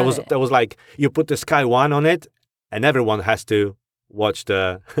channel. There was like you put the Sky One on it, and everyone has to watch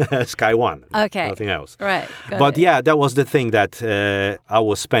the Sky One. Okay. Nothing else. Right. But yeah, that was the thing that I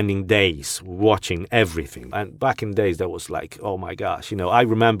was spending days watching everything. And back in days, that was like, oh my gosh, I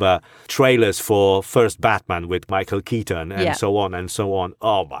remember trailers for first Batman with Michael Keaton and so on and so on.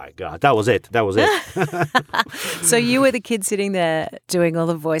 Oh my God, that was it. So you were the kid sitting there doing all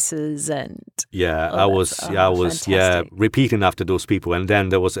the voices and... Yeah, I was repeating after those people. And then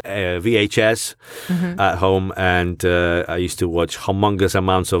there was VHS at home, and I used to watch humongous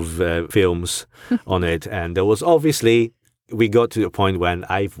amounts of films on it. And there was obviously, we got to the point when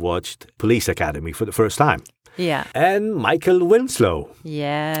I've watched Police Academy for the first time. Yeah. And Michael Winslow.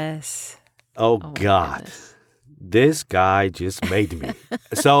 Yes. Oh God. This guy just made me.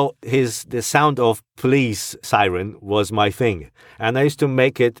 So the sound of police siren was my thing. And I used to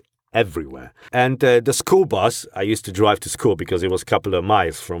make it everywhere. And the school bus, I used to drive to school because it was a couple of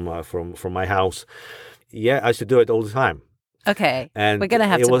miles from my house. Yeah, I used to do it all the time. Okay, and we're gonna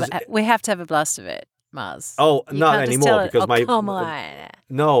have we have to have a blast of it, Mars. Oh, not anymore because my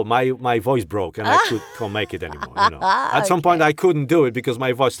voice broke and I can't make it anymore. At some point I couldn't do it because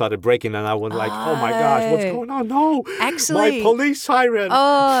my voice started breaking and I was like, oh my gosh, what's going on? No, actually, my police siren.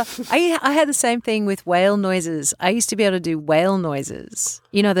 Oh, I had the same thing with whale noises. I used to be able to do whale noises.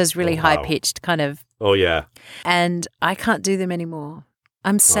 Those really high pitched kind of. Oh yeah. And I can't do them anymore.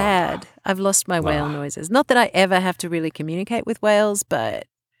 I'm sad. I've lost my whale noises. Not that I ever have to really communicate with whales, but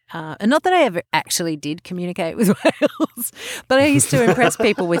and not that I ever actually did communicate with whales, but I used to impress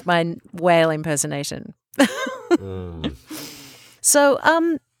people with my whale impersonation. So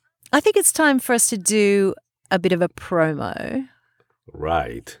I think it's time for us to do a bit of a promo.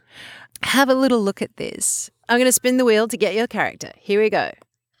 Right. Have a little look at this. I'm going to spin the wheel to get your character. Here we go.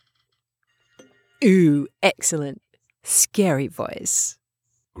 Ooh, excellent. Scary voice.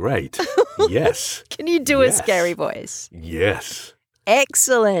 Great. Yes. Can you do a scary voice? Yes.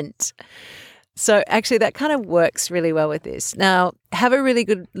 Excellent. So actually that kind of works really well with this. Now, have a really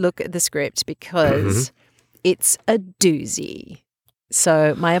good look at the script because it's a doozy.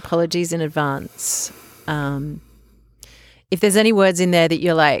 So my apologies in advance. If there's any words in there that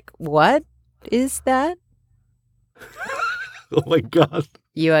you're like, what is that? Oh, my God.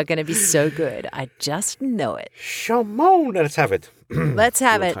 You are going to be so good. I just know it. Shimon, let's have it. Let's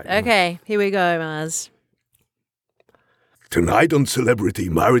have it. Okay, here we go, Mars. Tonight on Celebrity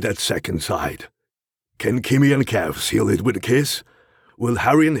Married at Second Sight, Can Kimmy and Kev seal it with a kiss? Will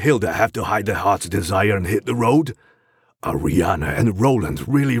Harry and Hilda have to hide their heart's desire and hit the road? Are Rihanna and Roland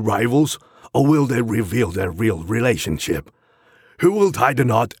really rivals, or will they reveal their real relationship? Who will tie the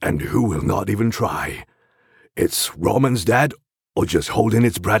knot and who will not even try? It's Roman's dad, or just holding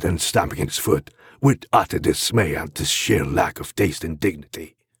its breath and stamping its foot with utter dismay at the sheer lack of taste and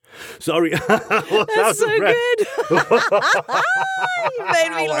dignity. Sorry. That's so good. You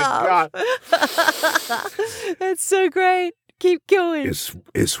made me laugh. That's so great. Keep going.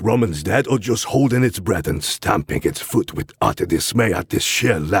 Is Roman's dead or just holding its breath and stamping its foot with utter dismay at this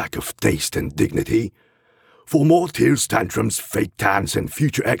sheer lack of taste and dignity? For more tears, tantrums, fake tans, and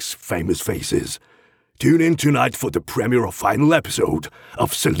future ex-famous faces, tune in tonight for the premiere of final episode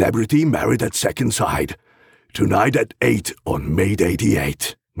of Celebrity Married at Second Sight. Tonight at 8 on Made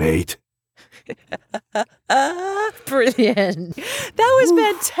 88. Mate. Brilliant. That was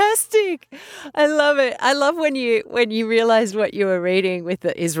fantastic. I love it. I love when you realized what you were reading with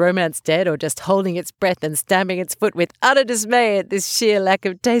the is romance dead or just holding its breath and stamping its foot with utter dismay at this sheer lack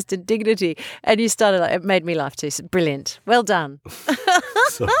of taste and dignity. And you started, it made me laugh too. Brilliant. Well done.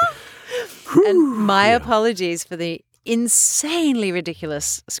 And my apologies for the insanely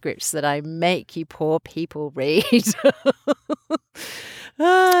ridiculous scripts that I make you poor people read.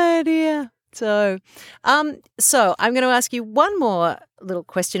 Oh, dear. So I'm going to ask you one more little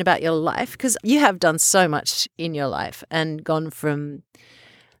question about your life, because you have done so much in your life and gone from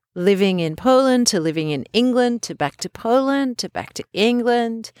living in Poland to living in England to back to Poland to back to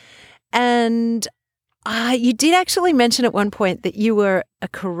England. And you did actually mention at one point that you were a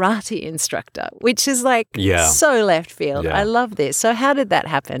karate instructor, which is like so left field. Yeah. I love this. So how did that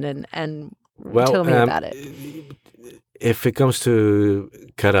happen? And tell me about it. If it comes to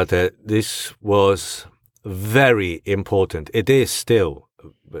karate, this was very important. It is still,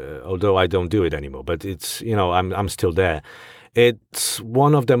 although I don't do it anymore, but it's, I'm still there. It's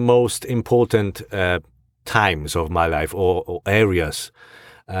one of the most important times of my life or areas.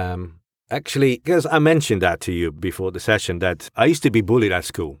 Actually, because I mentioned that to you before the session, that I used to be bullied at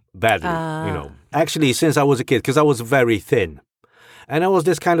school badly, Actually, since I was a kid, because I was very thin. And I was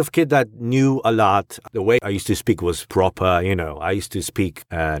this kind of kid that knew a lot. The way I used to speak was proper, I used to speak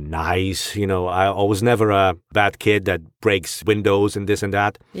nice, I was never a bad kid that breaks windows and this and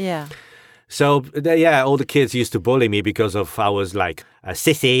that. Yeah. So, all the kids used to bully me because of I was like a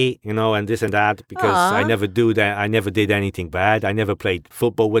sissy, and this and that, because I never did anything bad. I never played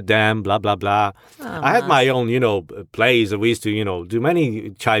football with them, blah, blah, blah. I had my own, plays. We used to, do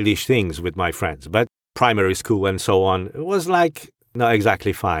many childish things with my friends. But primary school and so on, it was like not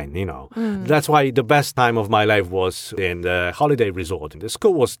exactly fine, That's why the best time of my life was in the holiday resort. The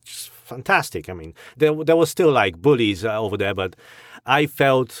school was just fantastic. I mean, there was still like bullies over there, but I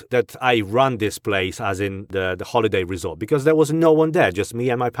felt that I run this place as in the holiday resort because there was no one there, just me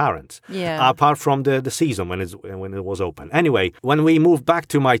and my parents. Yeah. Apart from the season when it was open. Anyway, when we moved back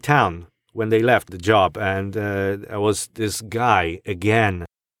to my town, when they left the job, and there was this guy again.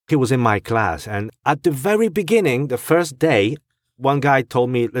 He was in my class, and at the very beginning, the first day, one guy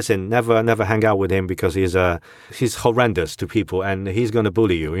told me, listen, never hang out with him because he's horrendous to people and he's going to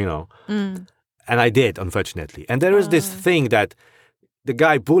bully you, And I did, unfortunately. And there is this thing that the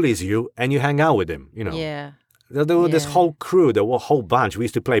guy bullies you and you hang out with him, Yeah. There was this whole crew, the whole bunch. We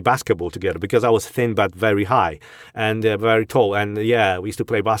used to play basketball together because I was thin but very high and very tall. And we used to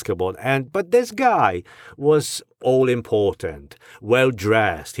play basketball. But this guy was all important, well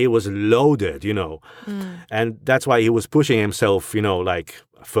dressed. He was loaded, and that's why he was pushing himself, like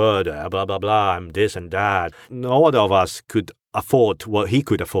further, blah blah blah, and this and that. No one of us could afford what he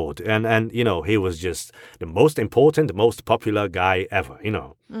could afford, and he was just the most important, the most popular guy ever,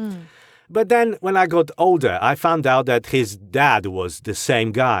 But then when I got older, I found out that his dad was the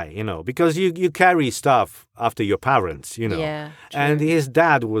same guy, because you carry stuff after your parents, Yeah, true. And his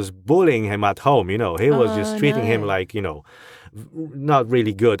dad was bullying him at home, He was just treating him like, not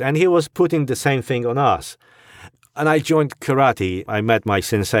really good. And he was putting the same thing on us. And I joined karate. I met my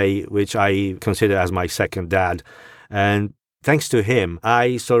sensei, which I consider as my second dad. And thanks to him,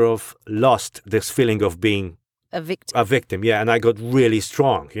 I sort of lost this feeling of being a victim, yeah. And I got really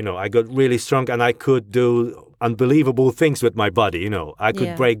strong, I got really strong and I could do unbelievable things with my body, I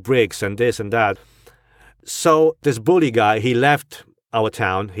could break bricks and this and that. So this bully guy, he left our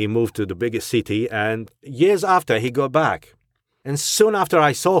town, he moved to the biggest city, and years after he got back. And soon after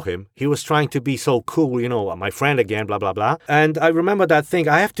I saw him, he was trying to be so cool, my friend again, blah, blah, blah. And I remember that thing.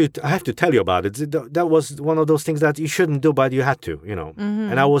 I have to tell you about it. That was one of those things that you shouldn't do, but you had to,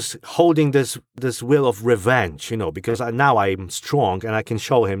 And I was holding this will of revenge, because now I'm strong and I can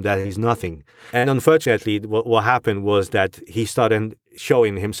show him that he's nothing. And unfortunately, what happened was that he started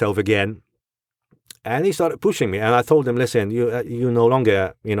showing himself again. And he started pushing me. And I told him, listen, you're no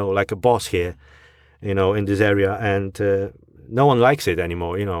longer, like a boss here, in this area. And no one likes it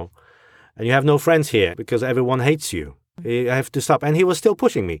anymore, and you have no friends here because everyone hates you. I have to stop. And he was still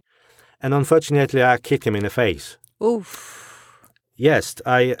pushing me. And unfortunately, I kicked him in the face. Oof. Yes,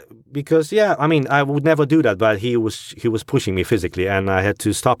 I would never do that, but he was pushing me physically and I had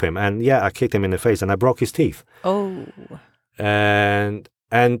to stop him. And I kicked him in the face and I broke his teeth. Oh.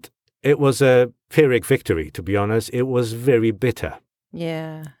 And it was a Pyrrhic victory, to be honest. It was very bitter.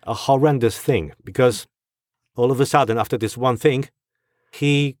 Yeah. A horrendous thing because all of a sudden, after this one thing,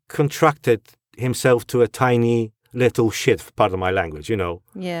 he contracted himself to a tiny little shit, pardon my language,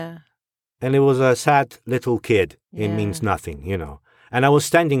 Yeah. And it was a sad little kid. It Yeah. means nothing, And I was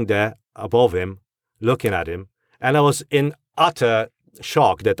standing there above him, looking at him, and I was in utter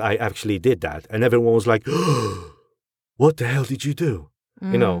shock that I actually did that. And everyone was like, what the hell did you do?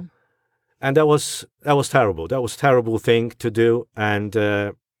 And that was terrible. That was a terrible thing to do. And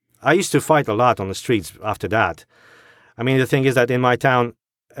I used to fight a lot on the streets after that. I mean, the thing is that in my town,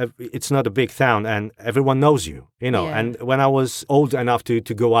 it's not a big town and everyone knows you, Yeah. And when I was old enough to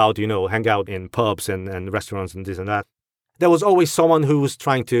go out, hang out in pubs and restaurants and this and that, there was always someone who was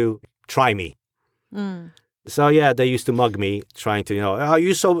trying to try me. Mm. So, they used to mug me, trying to, oh,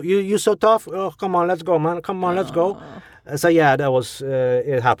 you so tough? Oh, come on, let's go, man. Come on, let's go. So, that was,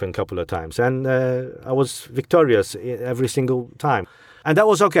 it happened a couple of times. And I was victorious every single time. And that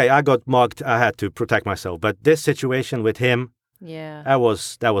was okay. I got mugged. I had to protect myself. But this situation with him, that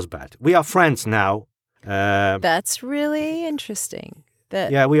was bad. We are friends now. That's really interesting.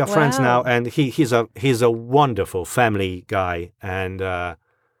 We are friends Wow. now. And he's a wonderful family guy. And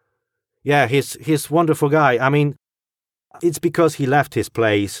he's a wonderful guy. I mean, it's because he left his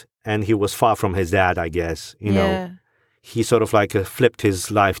place and he was far from his dad, I guess. He sort of like flipped his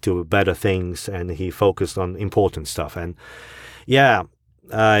life to better things and he focused on important stuff. And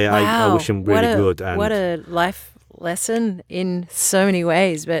I wish him really good. And what a life lesson in so many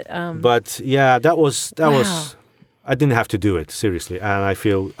ways. But that was Wow. I didn't have to do it, seriously. And I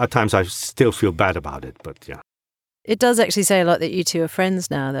feel at times I still feel bad about it. But it does actually say a lot that you two are friends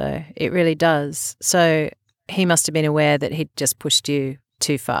now, though. It really does. So he must have been aware that he'd just pushed you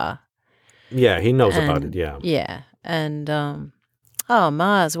too far. Yeah, he knows about it. Yeah. Yeah. And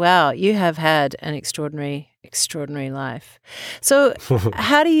Mars, wow, you have had an extraordinary life. So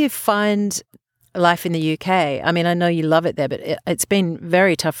how do you find life in the UK? I mean, I know you love it there, but it's been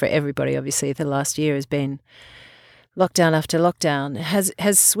very tough for everybody, obviously. The last year has been lockdown after lockdown.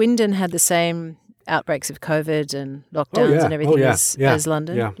 Has Swindon had the same outbreaks of COVID and lockdowns and everything as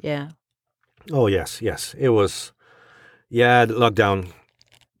London? Yeah. Oh, yes. It was, the lockdown.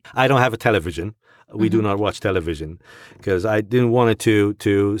 I don't have a television. We do not watch television because I didn't want it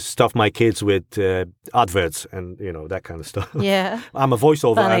to stuff my kids with adverts and that kind of stuff. Yeah, I'm a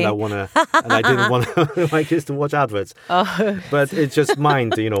voiceover Funny. and I didn't want my kids to watch adverts. Oh, But it's just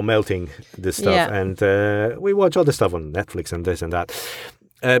mind, melting this stuff, Yeah. and we watch other stuff on Netflix and this and that.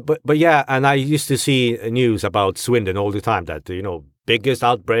 But and I used to see news about Swindon all the time that biggest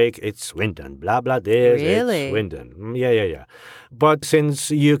outbreak, it's Swindon, blah blah this, Really? it's Swindon. Yeah. But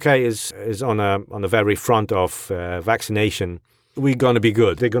since UK is on a very front of vaccination, we're gonna be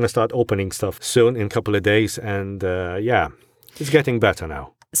good. They're gonna start opening stuff soon in a couple of days, and it's getting better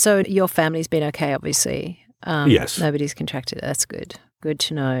now. so your family's been okay, obviously. Yes. Nobody's contracted it. That's good. Good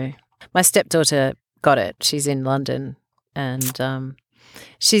to know. My stepdaughter got it. She's in London, and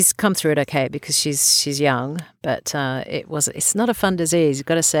she's come through it okay because she's young. But it's not a fun disease. You've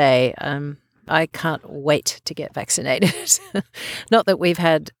got to say. I can't wait to get vaccinated. Not that we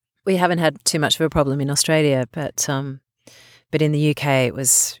haven't had too much of a problem in Australia, but in the UK it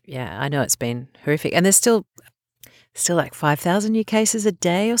was. Yeah, I know it's been horrific, and there's still like 5,000 new cases a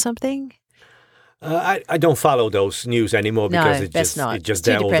day or something. I don't follow those news anymore because No, best not. it's just It's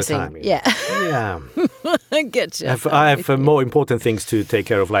too there all depressing. the time. Yeah. Yeah. I get you. I have more important things to take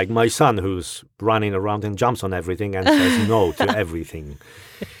care of, like my son who's running around and jumps on everything and says no to everything.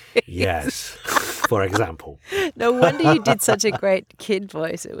 Yes, for example. No wonder you did such a great kid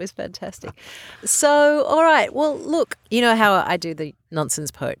voice. It was fantastic. So, all right. Well, look, you know how I do the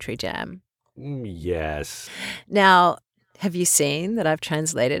Nonsense Poetry Jam. Yes. Now, have you seen that I've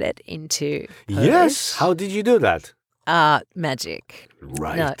translated it into Polish? Yes. How did you do that? magic.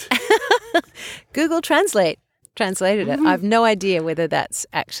 Right. No. Google Translate translated it. I have no idea whether that's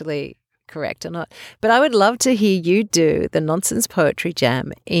actually correct or not. But I would love to hear you do the Nonsense Poetry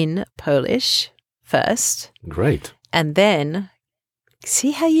Jam in Polish first. Great. And then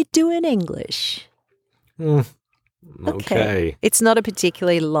see how you do in English. Okay. It's not a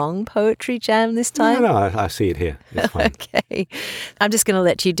particularly long poetry jam this time. No, I see it here. It's fine. Okay. I'm just going to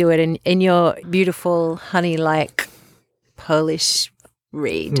let you do it in your beautiful honey-like Polish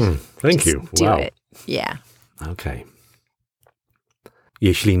read. Thank you. Do Wow. it. Yeah. Okej.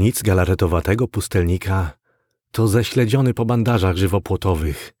 Jeśli nic galaretowatego pustelnika, to ześledziony po bandażach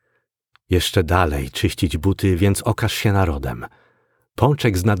żywopłotowych. Jeszcze dalej czyścić buty, więc okaż się narodem.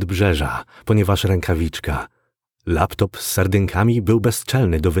 Pączek z nadbrzeża, ponieważ rękawiczka. Laptop z sardynkami był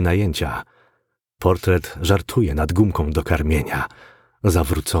bezczelny do wynajęcia. Portret żartuje nad gumką do karmienia.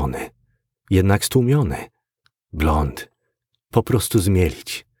 Zawrócony, jednak stłumiony. Blond, po prostu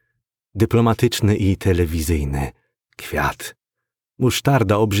zmielić. Dyplomatyczny i telewizyjny. Kwiat.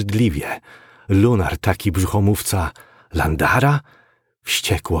 Musztarda obrzydliwie. Lunar taki brzuchomówca. Landara?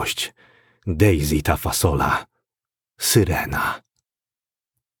 Wściekłość. Daisy ta fasola. Syrena.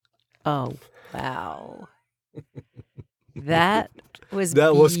 Oh, wow. That was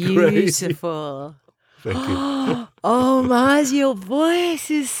Great. beautiful. Thank you. Oh, Mars, your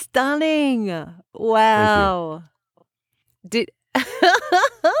voice is stunning. Wow.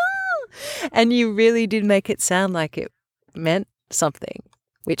 And you really did make it sound like it meant something,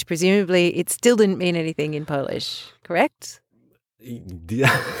 which presumably it still didn't mean anything in Polish, correct?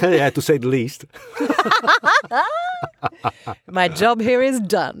 Yeah, to say the least. My job here is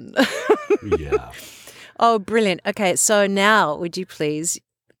done. Yeah. Oh, brilliant. Okay, so now would you please,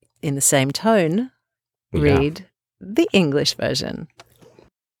 in the same tone, read the English version?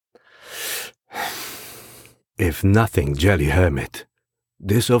 If nothing, jelly hermit,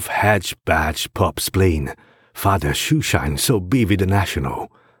 this of hedge badge pop spleen, father shoeshine so beavy the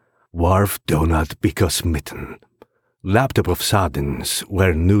national, wharf donut because mitten, laptop of sardines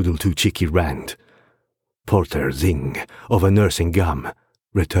where noodle to cheeky rand, porter zing of a nursing gum,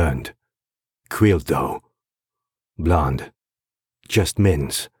 returned, quilt though, blonde, just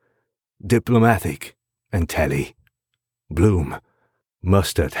mince, diplomatic and telly, bloom,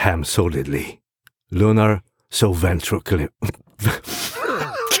 mustard ham solidly, lunar so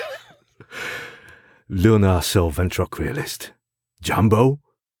Luna so ventriloquist, Jumbo,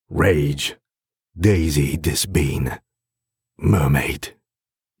 rage, Daisy this bean, mermaid.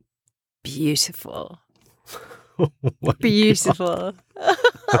 Beautiful. Beautiful.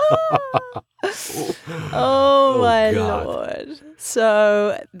 Oh my God. Lord.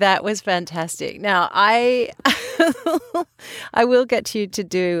 So that was fantastic. Now I will get you to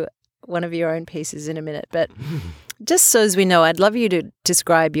do one of your own pieces in a minute, but just so as we know, I'd love you to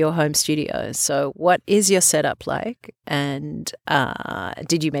describe your home studio. So what is your setup like? And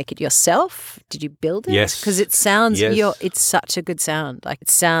did you make it yourself? Did you build it? Yes. Because it sounds, Yes. it's such a good sound. Like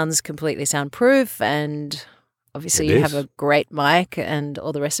it sounds completely soundproof, and obviously It you is. have a great mic and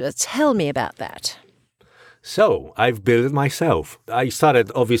all the rest of it. Tell me about that. So, I've built it myself. I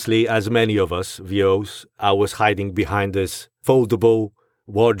started, obviously, as many of us, VOs, I was hiding behind this foldable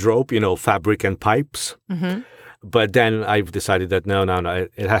wardrobe, fabric and pipes. Mm-hmm. But then I've decided that no,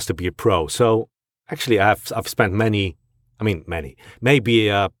 it has to be a pro. So, actually, I've spent maybe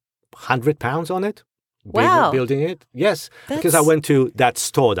 £100 on it. Wow. Building it. Yes, because I went to that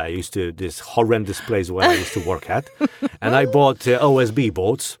store that I used to, this horrendous place where I used to work at, and I bought OSB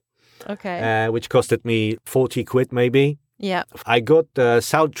boards. Okay. Which costed me 40 quid maybe. Yeah. I got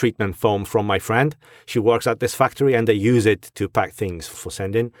sound treatment foam from my friend. She works at this factory and they use it to pack things for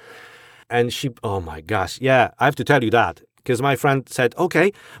sending. And oh my gosh, yeah, I have to tell you that. Because my friend said,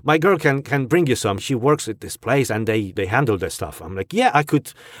 okay, my girl can bring you some. She works at this place and they handle their stuff. I'm like, yeah, I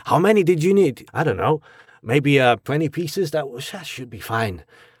could. How many did you need? I don't know. Maybe 20 pieces? That should be fine.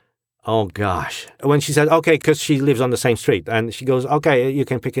 Oh gosh. When she said, okay, because she lives on the same street. And she goes, okay, you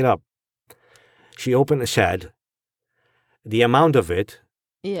can pick it up. She opened a shed. The amount of it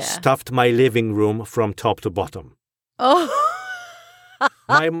stuffed my living room from top to bottom. Oh.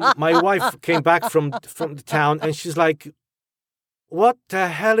 My wife came back from the town and she's like, what the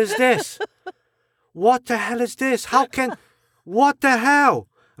hell is this? What the hell is this? What the hell?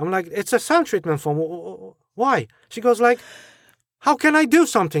 I'm like, it's a sound treatment foam. Why? She goes like, how can I do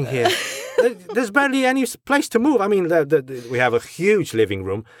something here? There's barely any place to move. I mean, we have a huge living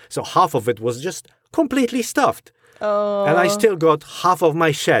room, so half of it was just completely stuffed. Oh. And I still got half of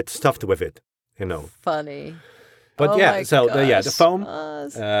my shed stuffed with it, Funny. But Oh yeah, my so the gosh. foam,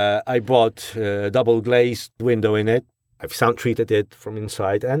 Mars. I bought a double glazed window in it, I've sound treated it from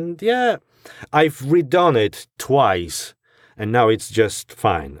inside. And yeah, I've redone it twice. And now it's just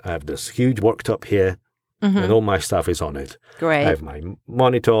fine. I have this huge worktop here. And all my stuff is on it. Great. I have my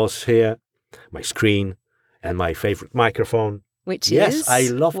monitors here, my screen, and my favorite microphone. Which yes, is? I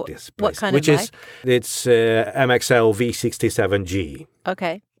love this place. What kind which of mic? It's MXL V67G.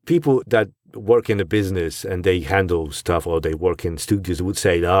 Okay. People that work in the business and they handle stuff or they work in studios would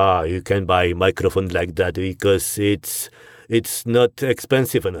say, you can buy a microphone like that because it's not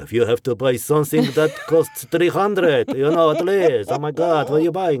expensive enough. You have to buy something that costs 300, at least. Oh my God, why are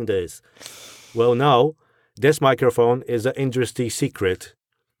you buying this? Well, no. This microphone is an industry secret.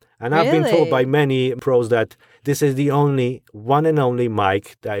 And I've been told by many pros that this is the one and only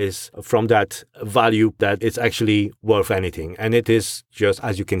mic that is from that value that it's actually worth anything. And it is just,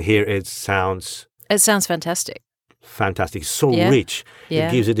 as you can hear, it sounds fantastic. Fantastic. So rich. Yeah.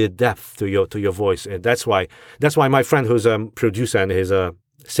 It gives it a depth to your voice. And that's why my friend who's a producer and is a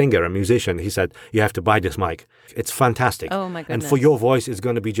singer, a musician, he said, you have to buy this mic. It's fantastic. Oh my goodness. And for your voice, it's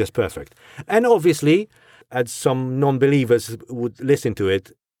going to be just perfect. And obviously, as some non-believers would listen to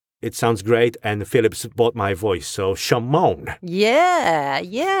it, it sounds great, and Philips bought my voice, so Shimon. Yeah,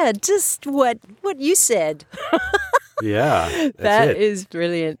 just what you said. Yeah, That is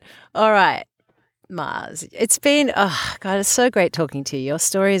brilliant. All right, Mars. It's been, it's so great talking to you. Your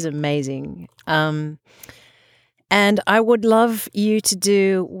story is amazing. And I would love you to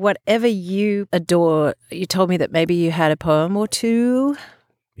do whatever you adore. You told me that maybe you had a poem or two.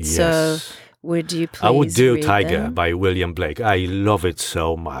 Yes. So would you please I would do read Tiger them? by William Blake. I love it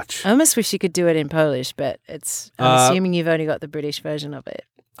so much. I almost wish you could do it in Polish, but I'm assuming you've only got the British version of it.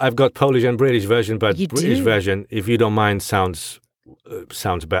 I've got Polish and British version, but You British do? version, if you don't mind, sounds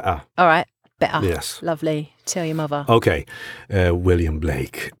better. All right, better. Yes. Lovely. Tell your mother. Okay, William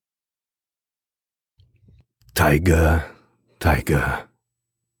Blake. Tiger, tiger,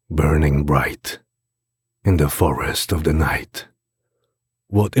 burning bright in the forest of the night.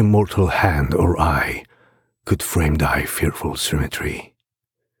 What immortal hand or eye could frame thy fearful symmetry?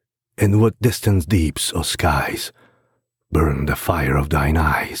 In what distant deeps or skies burn the fire of thine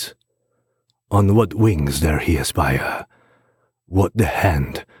eyes? On what wings there he aspire? What the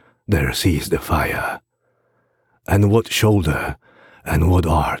hand there sees the fire? And what shoulder and what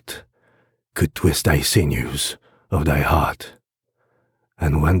art could twist thy sinews of thy heart?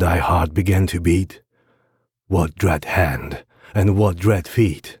 And when thy heart began to beat, what dread hand and what dread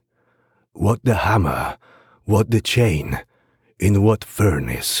feet? What the hammer, what the chain? In what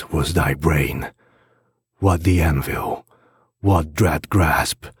furnace was thy brain? What the anvil, what dread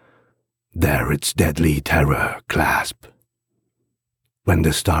grasp? There its deadly terror clasp. When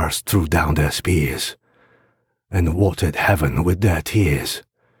the stars threw down their spears and watered heaven with their tears,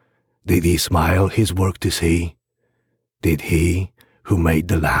 did he smile his work to see? Did he who made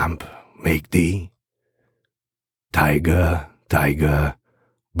the lamp make thee? Tiger, tiger,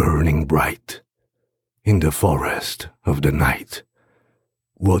 burning bright in the forest of the night,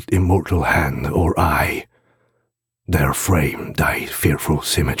 what immortal hand or eye there framed thy fearful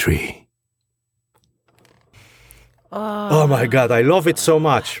symmetry? Oh my God, I love it so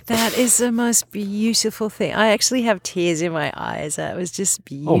much. That is the most beautiful thing. I actually have tears in my eyes. That was just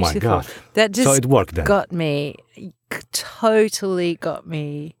beautiful. Oh my God. That just So it worked then. got me. Totally got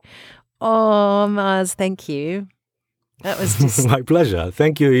me. Oh, Mars, thank you. That was just, My pleasure.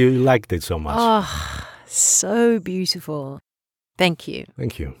 Thank you. You liked it so much. so beautiful. Thank you.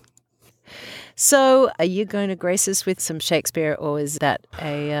 Thank you. So, are you going to grace us with some Shakespeare, or is that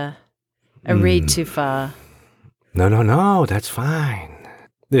a read too far? No, that's fine.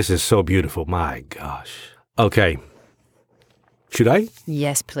 This is so beautiful. My gosh. Okay. Should I?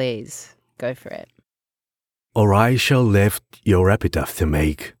 Yes, please. Go for it. Or I shall live your epitaph to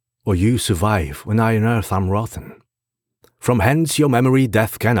make, or you survive when I on earth am rotten. From hence your memory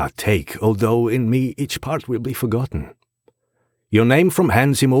death cannot take, although in me each part will be forgotten. Your name from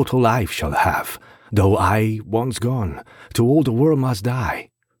hence immortal life shall have, though I, once gone, to all the world must die.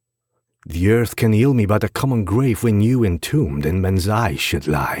 The earth can yield me but a common grave when you entombed in men's eyes should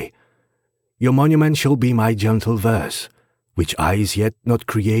lie. Your monument shall be my gentle verse, which eyes yet not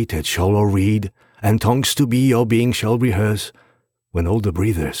created shall or read, and tongues to be your being shall rehearse, when all the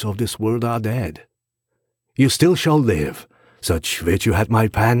breathers of this world are dead. You still shall live, such virtue had my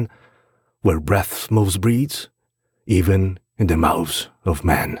pen, where breath most breathes, even in the mouths of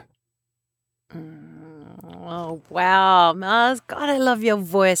men. Oh, wow, Mars. God, I love your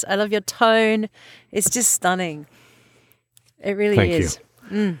voice. I love your tone. It's just stunning. It really Thank is. you.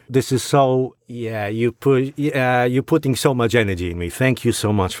 This is so, you're putting so much energy in me. Thank you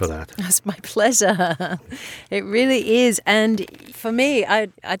so much for that. It's my pleasure. It really is. And for me, I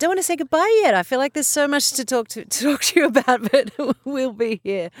don't want to say goodbye yet. I feel like there's so much to talk to you about, but we'll be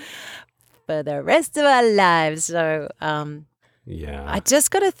here for the rest of our lives. So I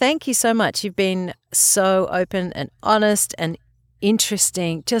just got to thank you so much. You've been so open and honest and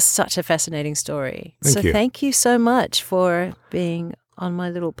interesting, just such a fascinating story. Thank you so much for being on my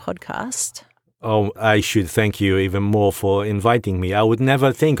little podcast. Oh, I should thank you even more for inviting me. I would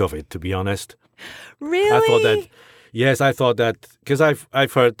never think of it, to be honest. Really? I thought that because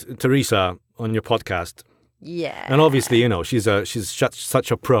I've heard Teresa on your podcast. Yeah. And obviously, she's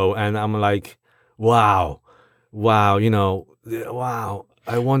such a pro, and I'm like, wow.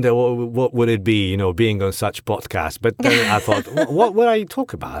 I wonder what would it be, being on such podcast. But then I thought, what would I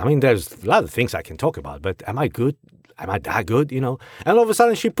talk about? I mean, there's a lot of things I can talk about, but am I good? Am I that good? And all of a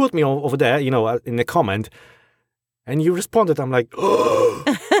sudden she put me over there, in the comment, and you responded. I'm like, oh,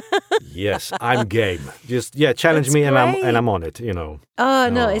 yes, I'm game. Just challenge me, and I'm on it. Oh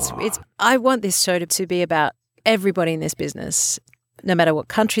no, it's. I want this show to be about everybody in this business. No matter what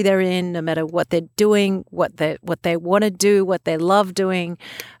country they're in, no matter what they're doing, what they want to do, what they love doing,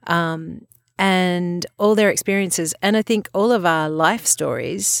 and all their experiences. And I think all of our life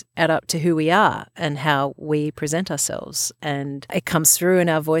stories add up to who we are and how we present ourselves. And it comes through in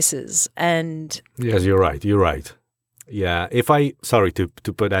our voices. And yes, you're right. Yeah, sorry to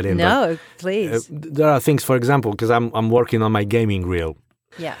put that in. No, please. There are things, for example, because I'm working on my gaming reel.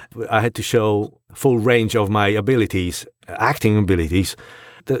 Yeah. I had to show full range of my abilities, acting abilities.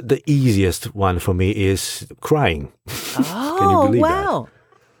 The easiest one for me is crying. Oh, can you believe wow. that?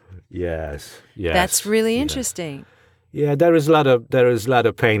 Yes. That's really interesting. Yeah, there is a lot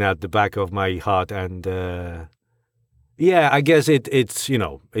of pain at the back of my heart, and I guess it's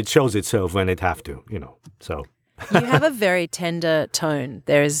it shows itself when it have to, So you have a very tender tone.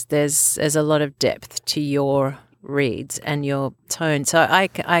 There's a lot of depth to your reads and your tone, so I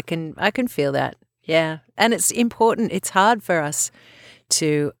can feel that. Yeah, and it's important. It's hard for us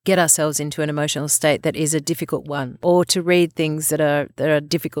to get ourselves into an emotional state that is a difficult one, or to read things that are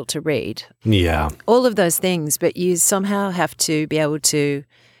difficult to read. Yeah, all of those things, but you somehow have to be able to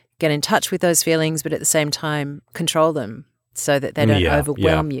get in touch with those feelings, but at the same time control them so that they don't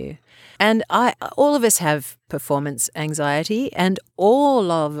overwhelm you. And all of us have performance anxiety, and all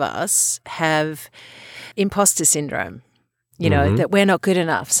of us have imposter syndrome, that we're not good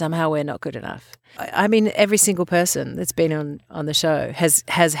enough. Somehow we're not good enough. I mean, every single person that's been on the show has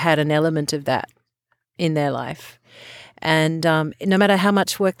had an element of that in their life. And no matter how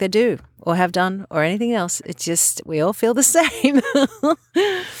much work they do or have done or anything else, it's just we all feel the same.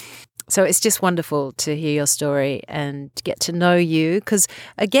 So it's just wonderful to hear your story and to get to know you because,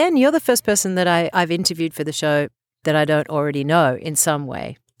 again, you're the first person that I've interviewed for the show that I don't already know in some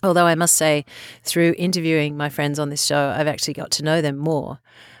way. Although I must say, through interviewing my friends on this show, I've actually got to know them more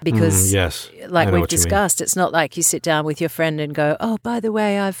because, like we've discussed, it's not like you sit down with your friend and go, oh, by the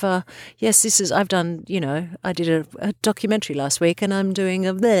way, I've done, I did a documentary last week and I'm doing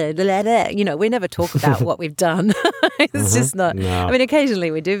a blah, blah, blah. We never talk about what we've done. It's just not, no. I mean, occasionally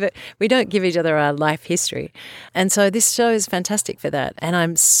we do, but we don't give each other our life history. And so this show is fantastic for that. And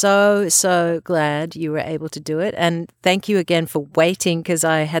I'm so, so glad you were able to do it. And thank you again for waiting because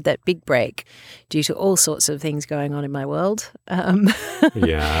I had that big break due to all sorts of things going on in my world. And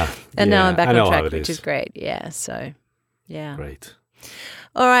now I'm back on track, which is great. Yeah. So, yeah. Great.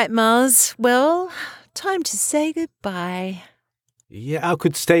 All right, Mars. Well, time to say goodbye. Yeah, I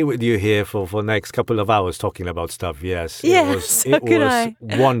could stay with you here for the next couple of hours talking about stuff. Yes. Yes. It was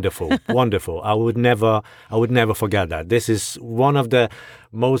wonderful. Wonderful. I would never forget that. This is one of the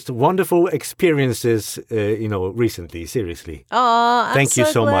most wonderful experiences, recently. Seriously. Oh, thank you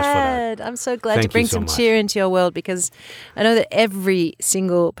so much for that. I'm so glad to bring some cheer into your world because I know that every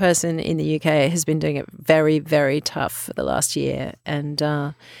single person in the UK has been doing it very, very tough for the last year, and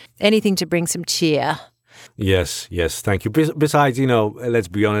anything to bring some cheer. Yes, thank you. Besides, let's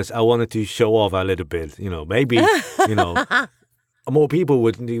be honest, I wanted to show off a little bit, maybe, more people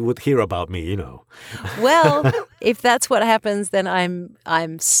would hear about me, Well, if that's what happens, then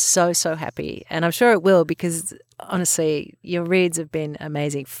I'm so, so happy. And I'm sure it will because, honestly, your reads have been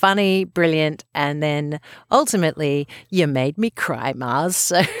amazing, funny, brilliant, and then ultimately you made me cry, Mars.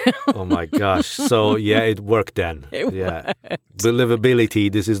 So. Oh, my gosh. So, it worked then. Worked.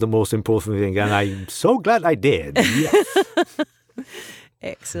 Believability, this is the most important thing, and I'm so glad I did. Yes.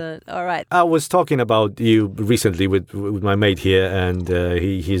 Excellent. All right. I was talking about you recently with my mate here, and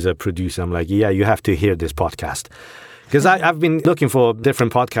he's a producer. I'm like, you have to hear this podcast Because I've been looking for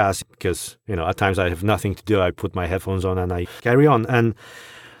different podcasts because, at times I have nothing to do. I put my headphones on and I carry on.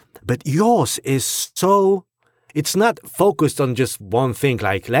 But yours is so... It's not focused on just one thing,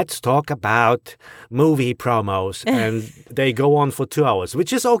 like let's talk about movie promos and they go on for 2 hours,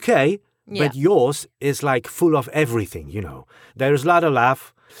 which is okay. Yeah. But yours is like full of everything, There's a lot of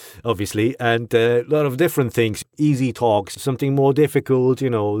laugh, obviously, and a lot of different things. Easy talks, something more difficult,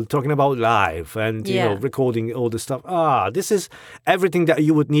 talking about life and, recording all the stuff. This is everything that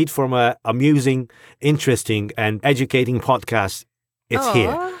you would need from a amusing, interesting and educating podcast. It's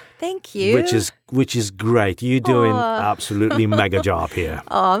here. Thank you. Which is great. You're doing absolutely mega job here.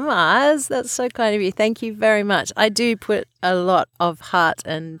 Oh, Mars, that's so kind of you. Thank you very much. I do put a lot of heart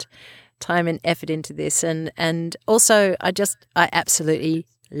and time and effort into this, and also I absolutely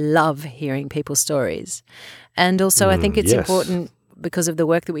love hearing people's stories. And also I think it's important because of the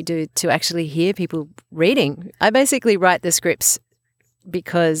work that we do to actually hear people reading. I basically write the scripts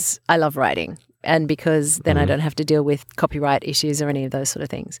because I love writing. And because then I don't have to deal with copyright issues or any of those sort of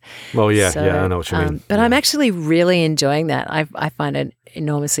things. Well, yeah, I know what you mean. But I'm actually really enjoying that. I find it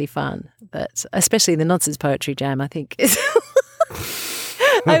enormously fun. But especially the Nonsense Poetry Jam, I think.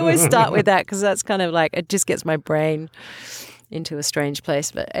 I always start with that because that's kind of like, it just gets my brain into a strange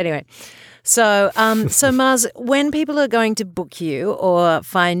place. But anyway, so Mars, when people are going to book you or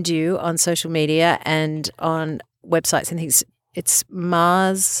find you on social media and on websites and things, it's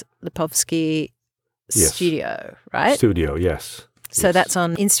Mars Lipovski Studio, right? Studio, yes. So that's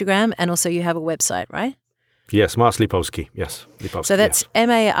on Instagram, and also you have a website, right? Yes, Mars Lipovski, yes. Lipovski, so that's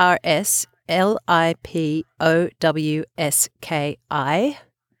MarsLipowski.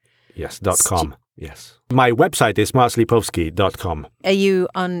 Yes, .com, yes. My website is marslipovski.com. Are you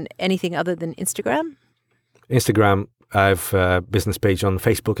on anything other than Instagram? Instagram. I have a business page on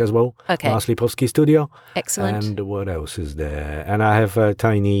Facebook as well. Okay. Mars Lipovski Studio. Excellent. And what else is there? And I have a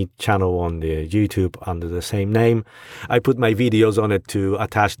tiny channel on the YouTube under the same name. I put my videos on it to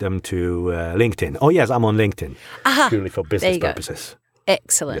attach them to LinkedIn. Oh, yes, I'm on LinkedIn. Purely for business purposes.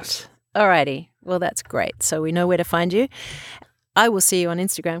 Excellent. Yes. All righty. Well, that's great. So we know where to find you. I will see you on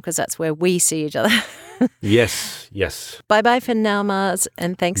Instagram because that's where we see each other. Yes. Bye-bye for now, Mars,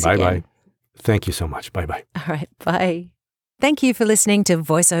 and thanks again. Bye-bye. Thank you so much. Bye-bye. All right, bye. Thank you for listening to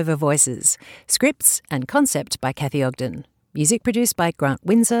Voice Over Voices, scripts and concept by Kathy Ogden. Music produced by Grant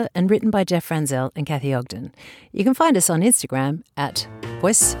Windsor and written by Jeff Franzel and Kathy Ogden. You can find us on Instagram at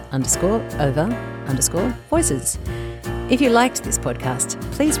voice_over_voices. If you liked this podcast,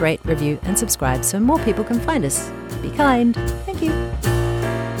 please rate, review and subscribe so more people can find us. Be kind. Thank you.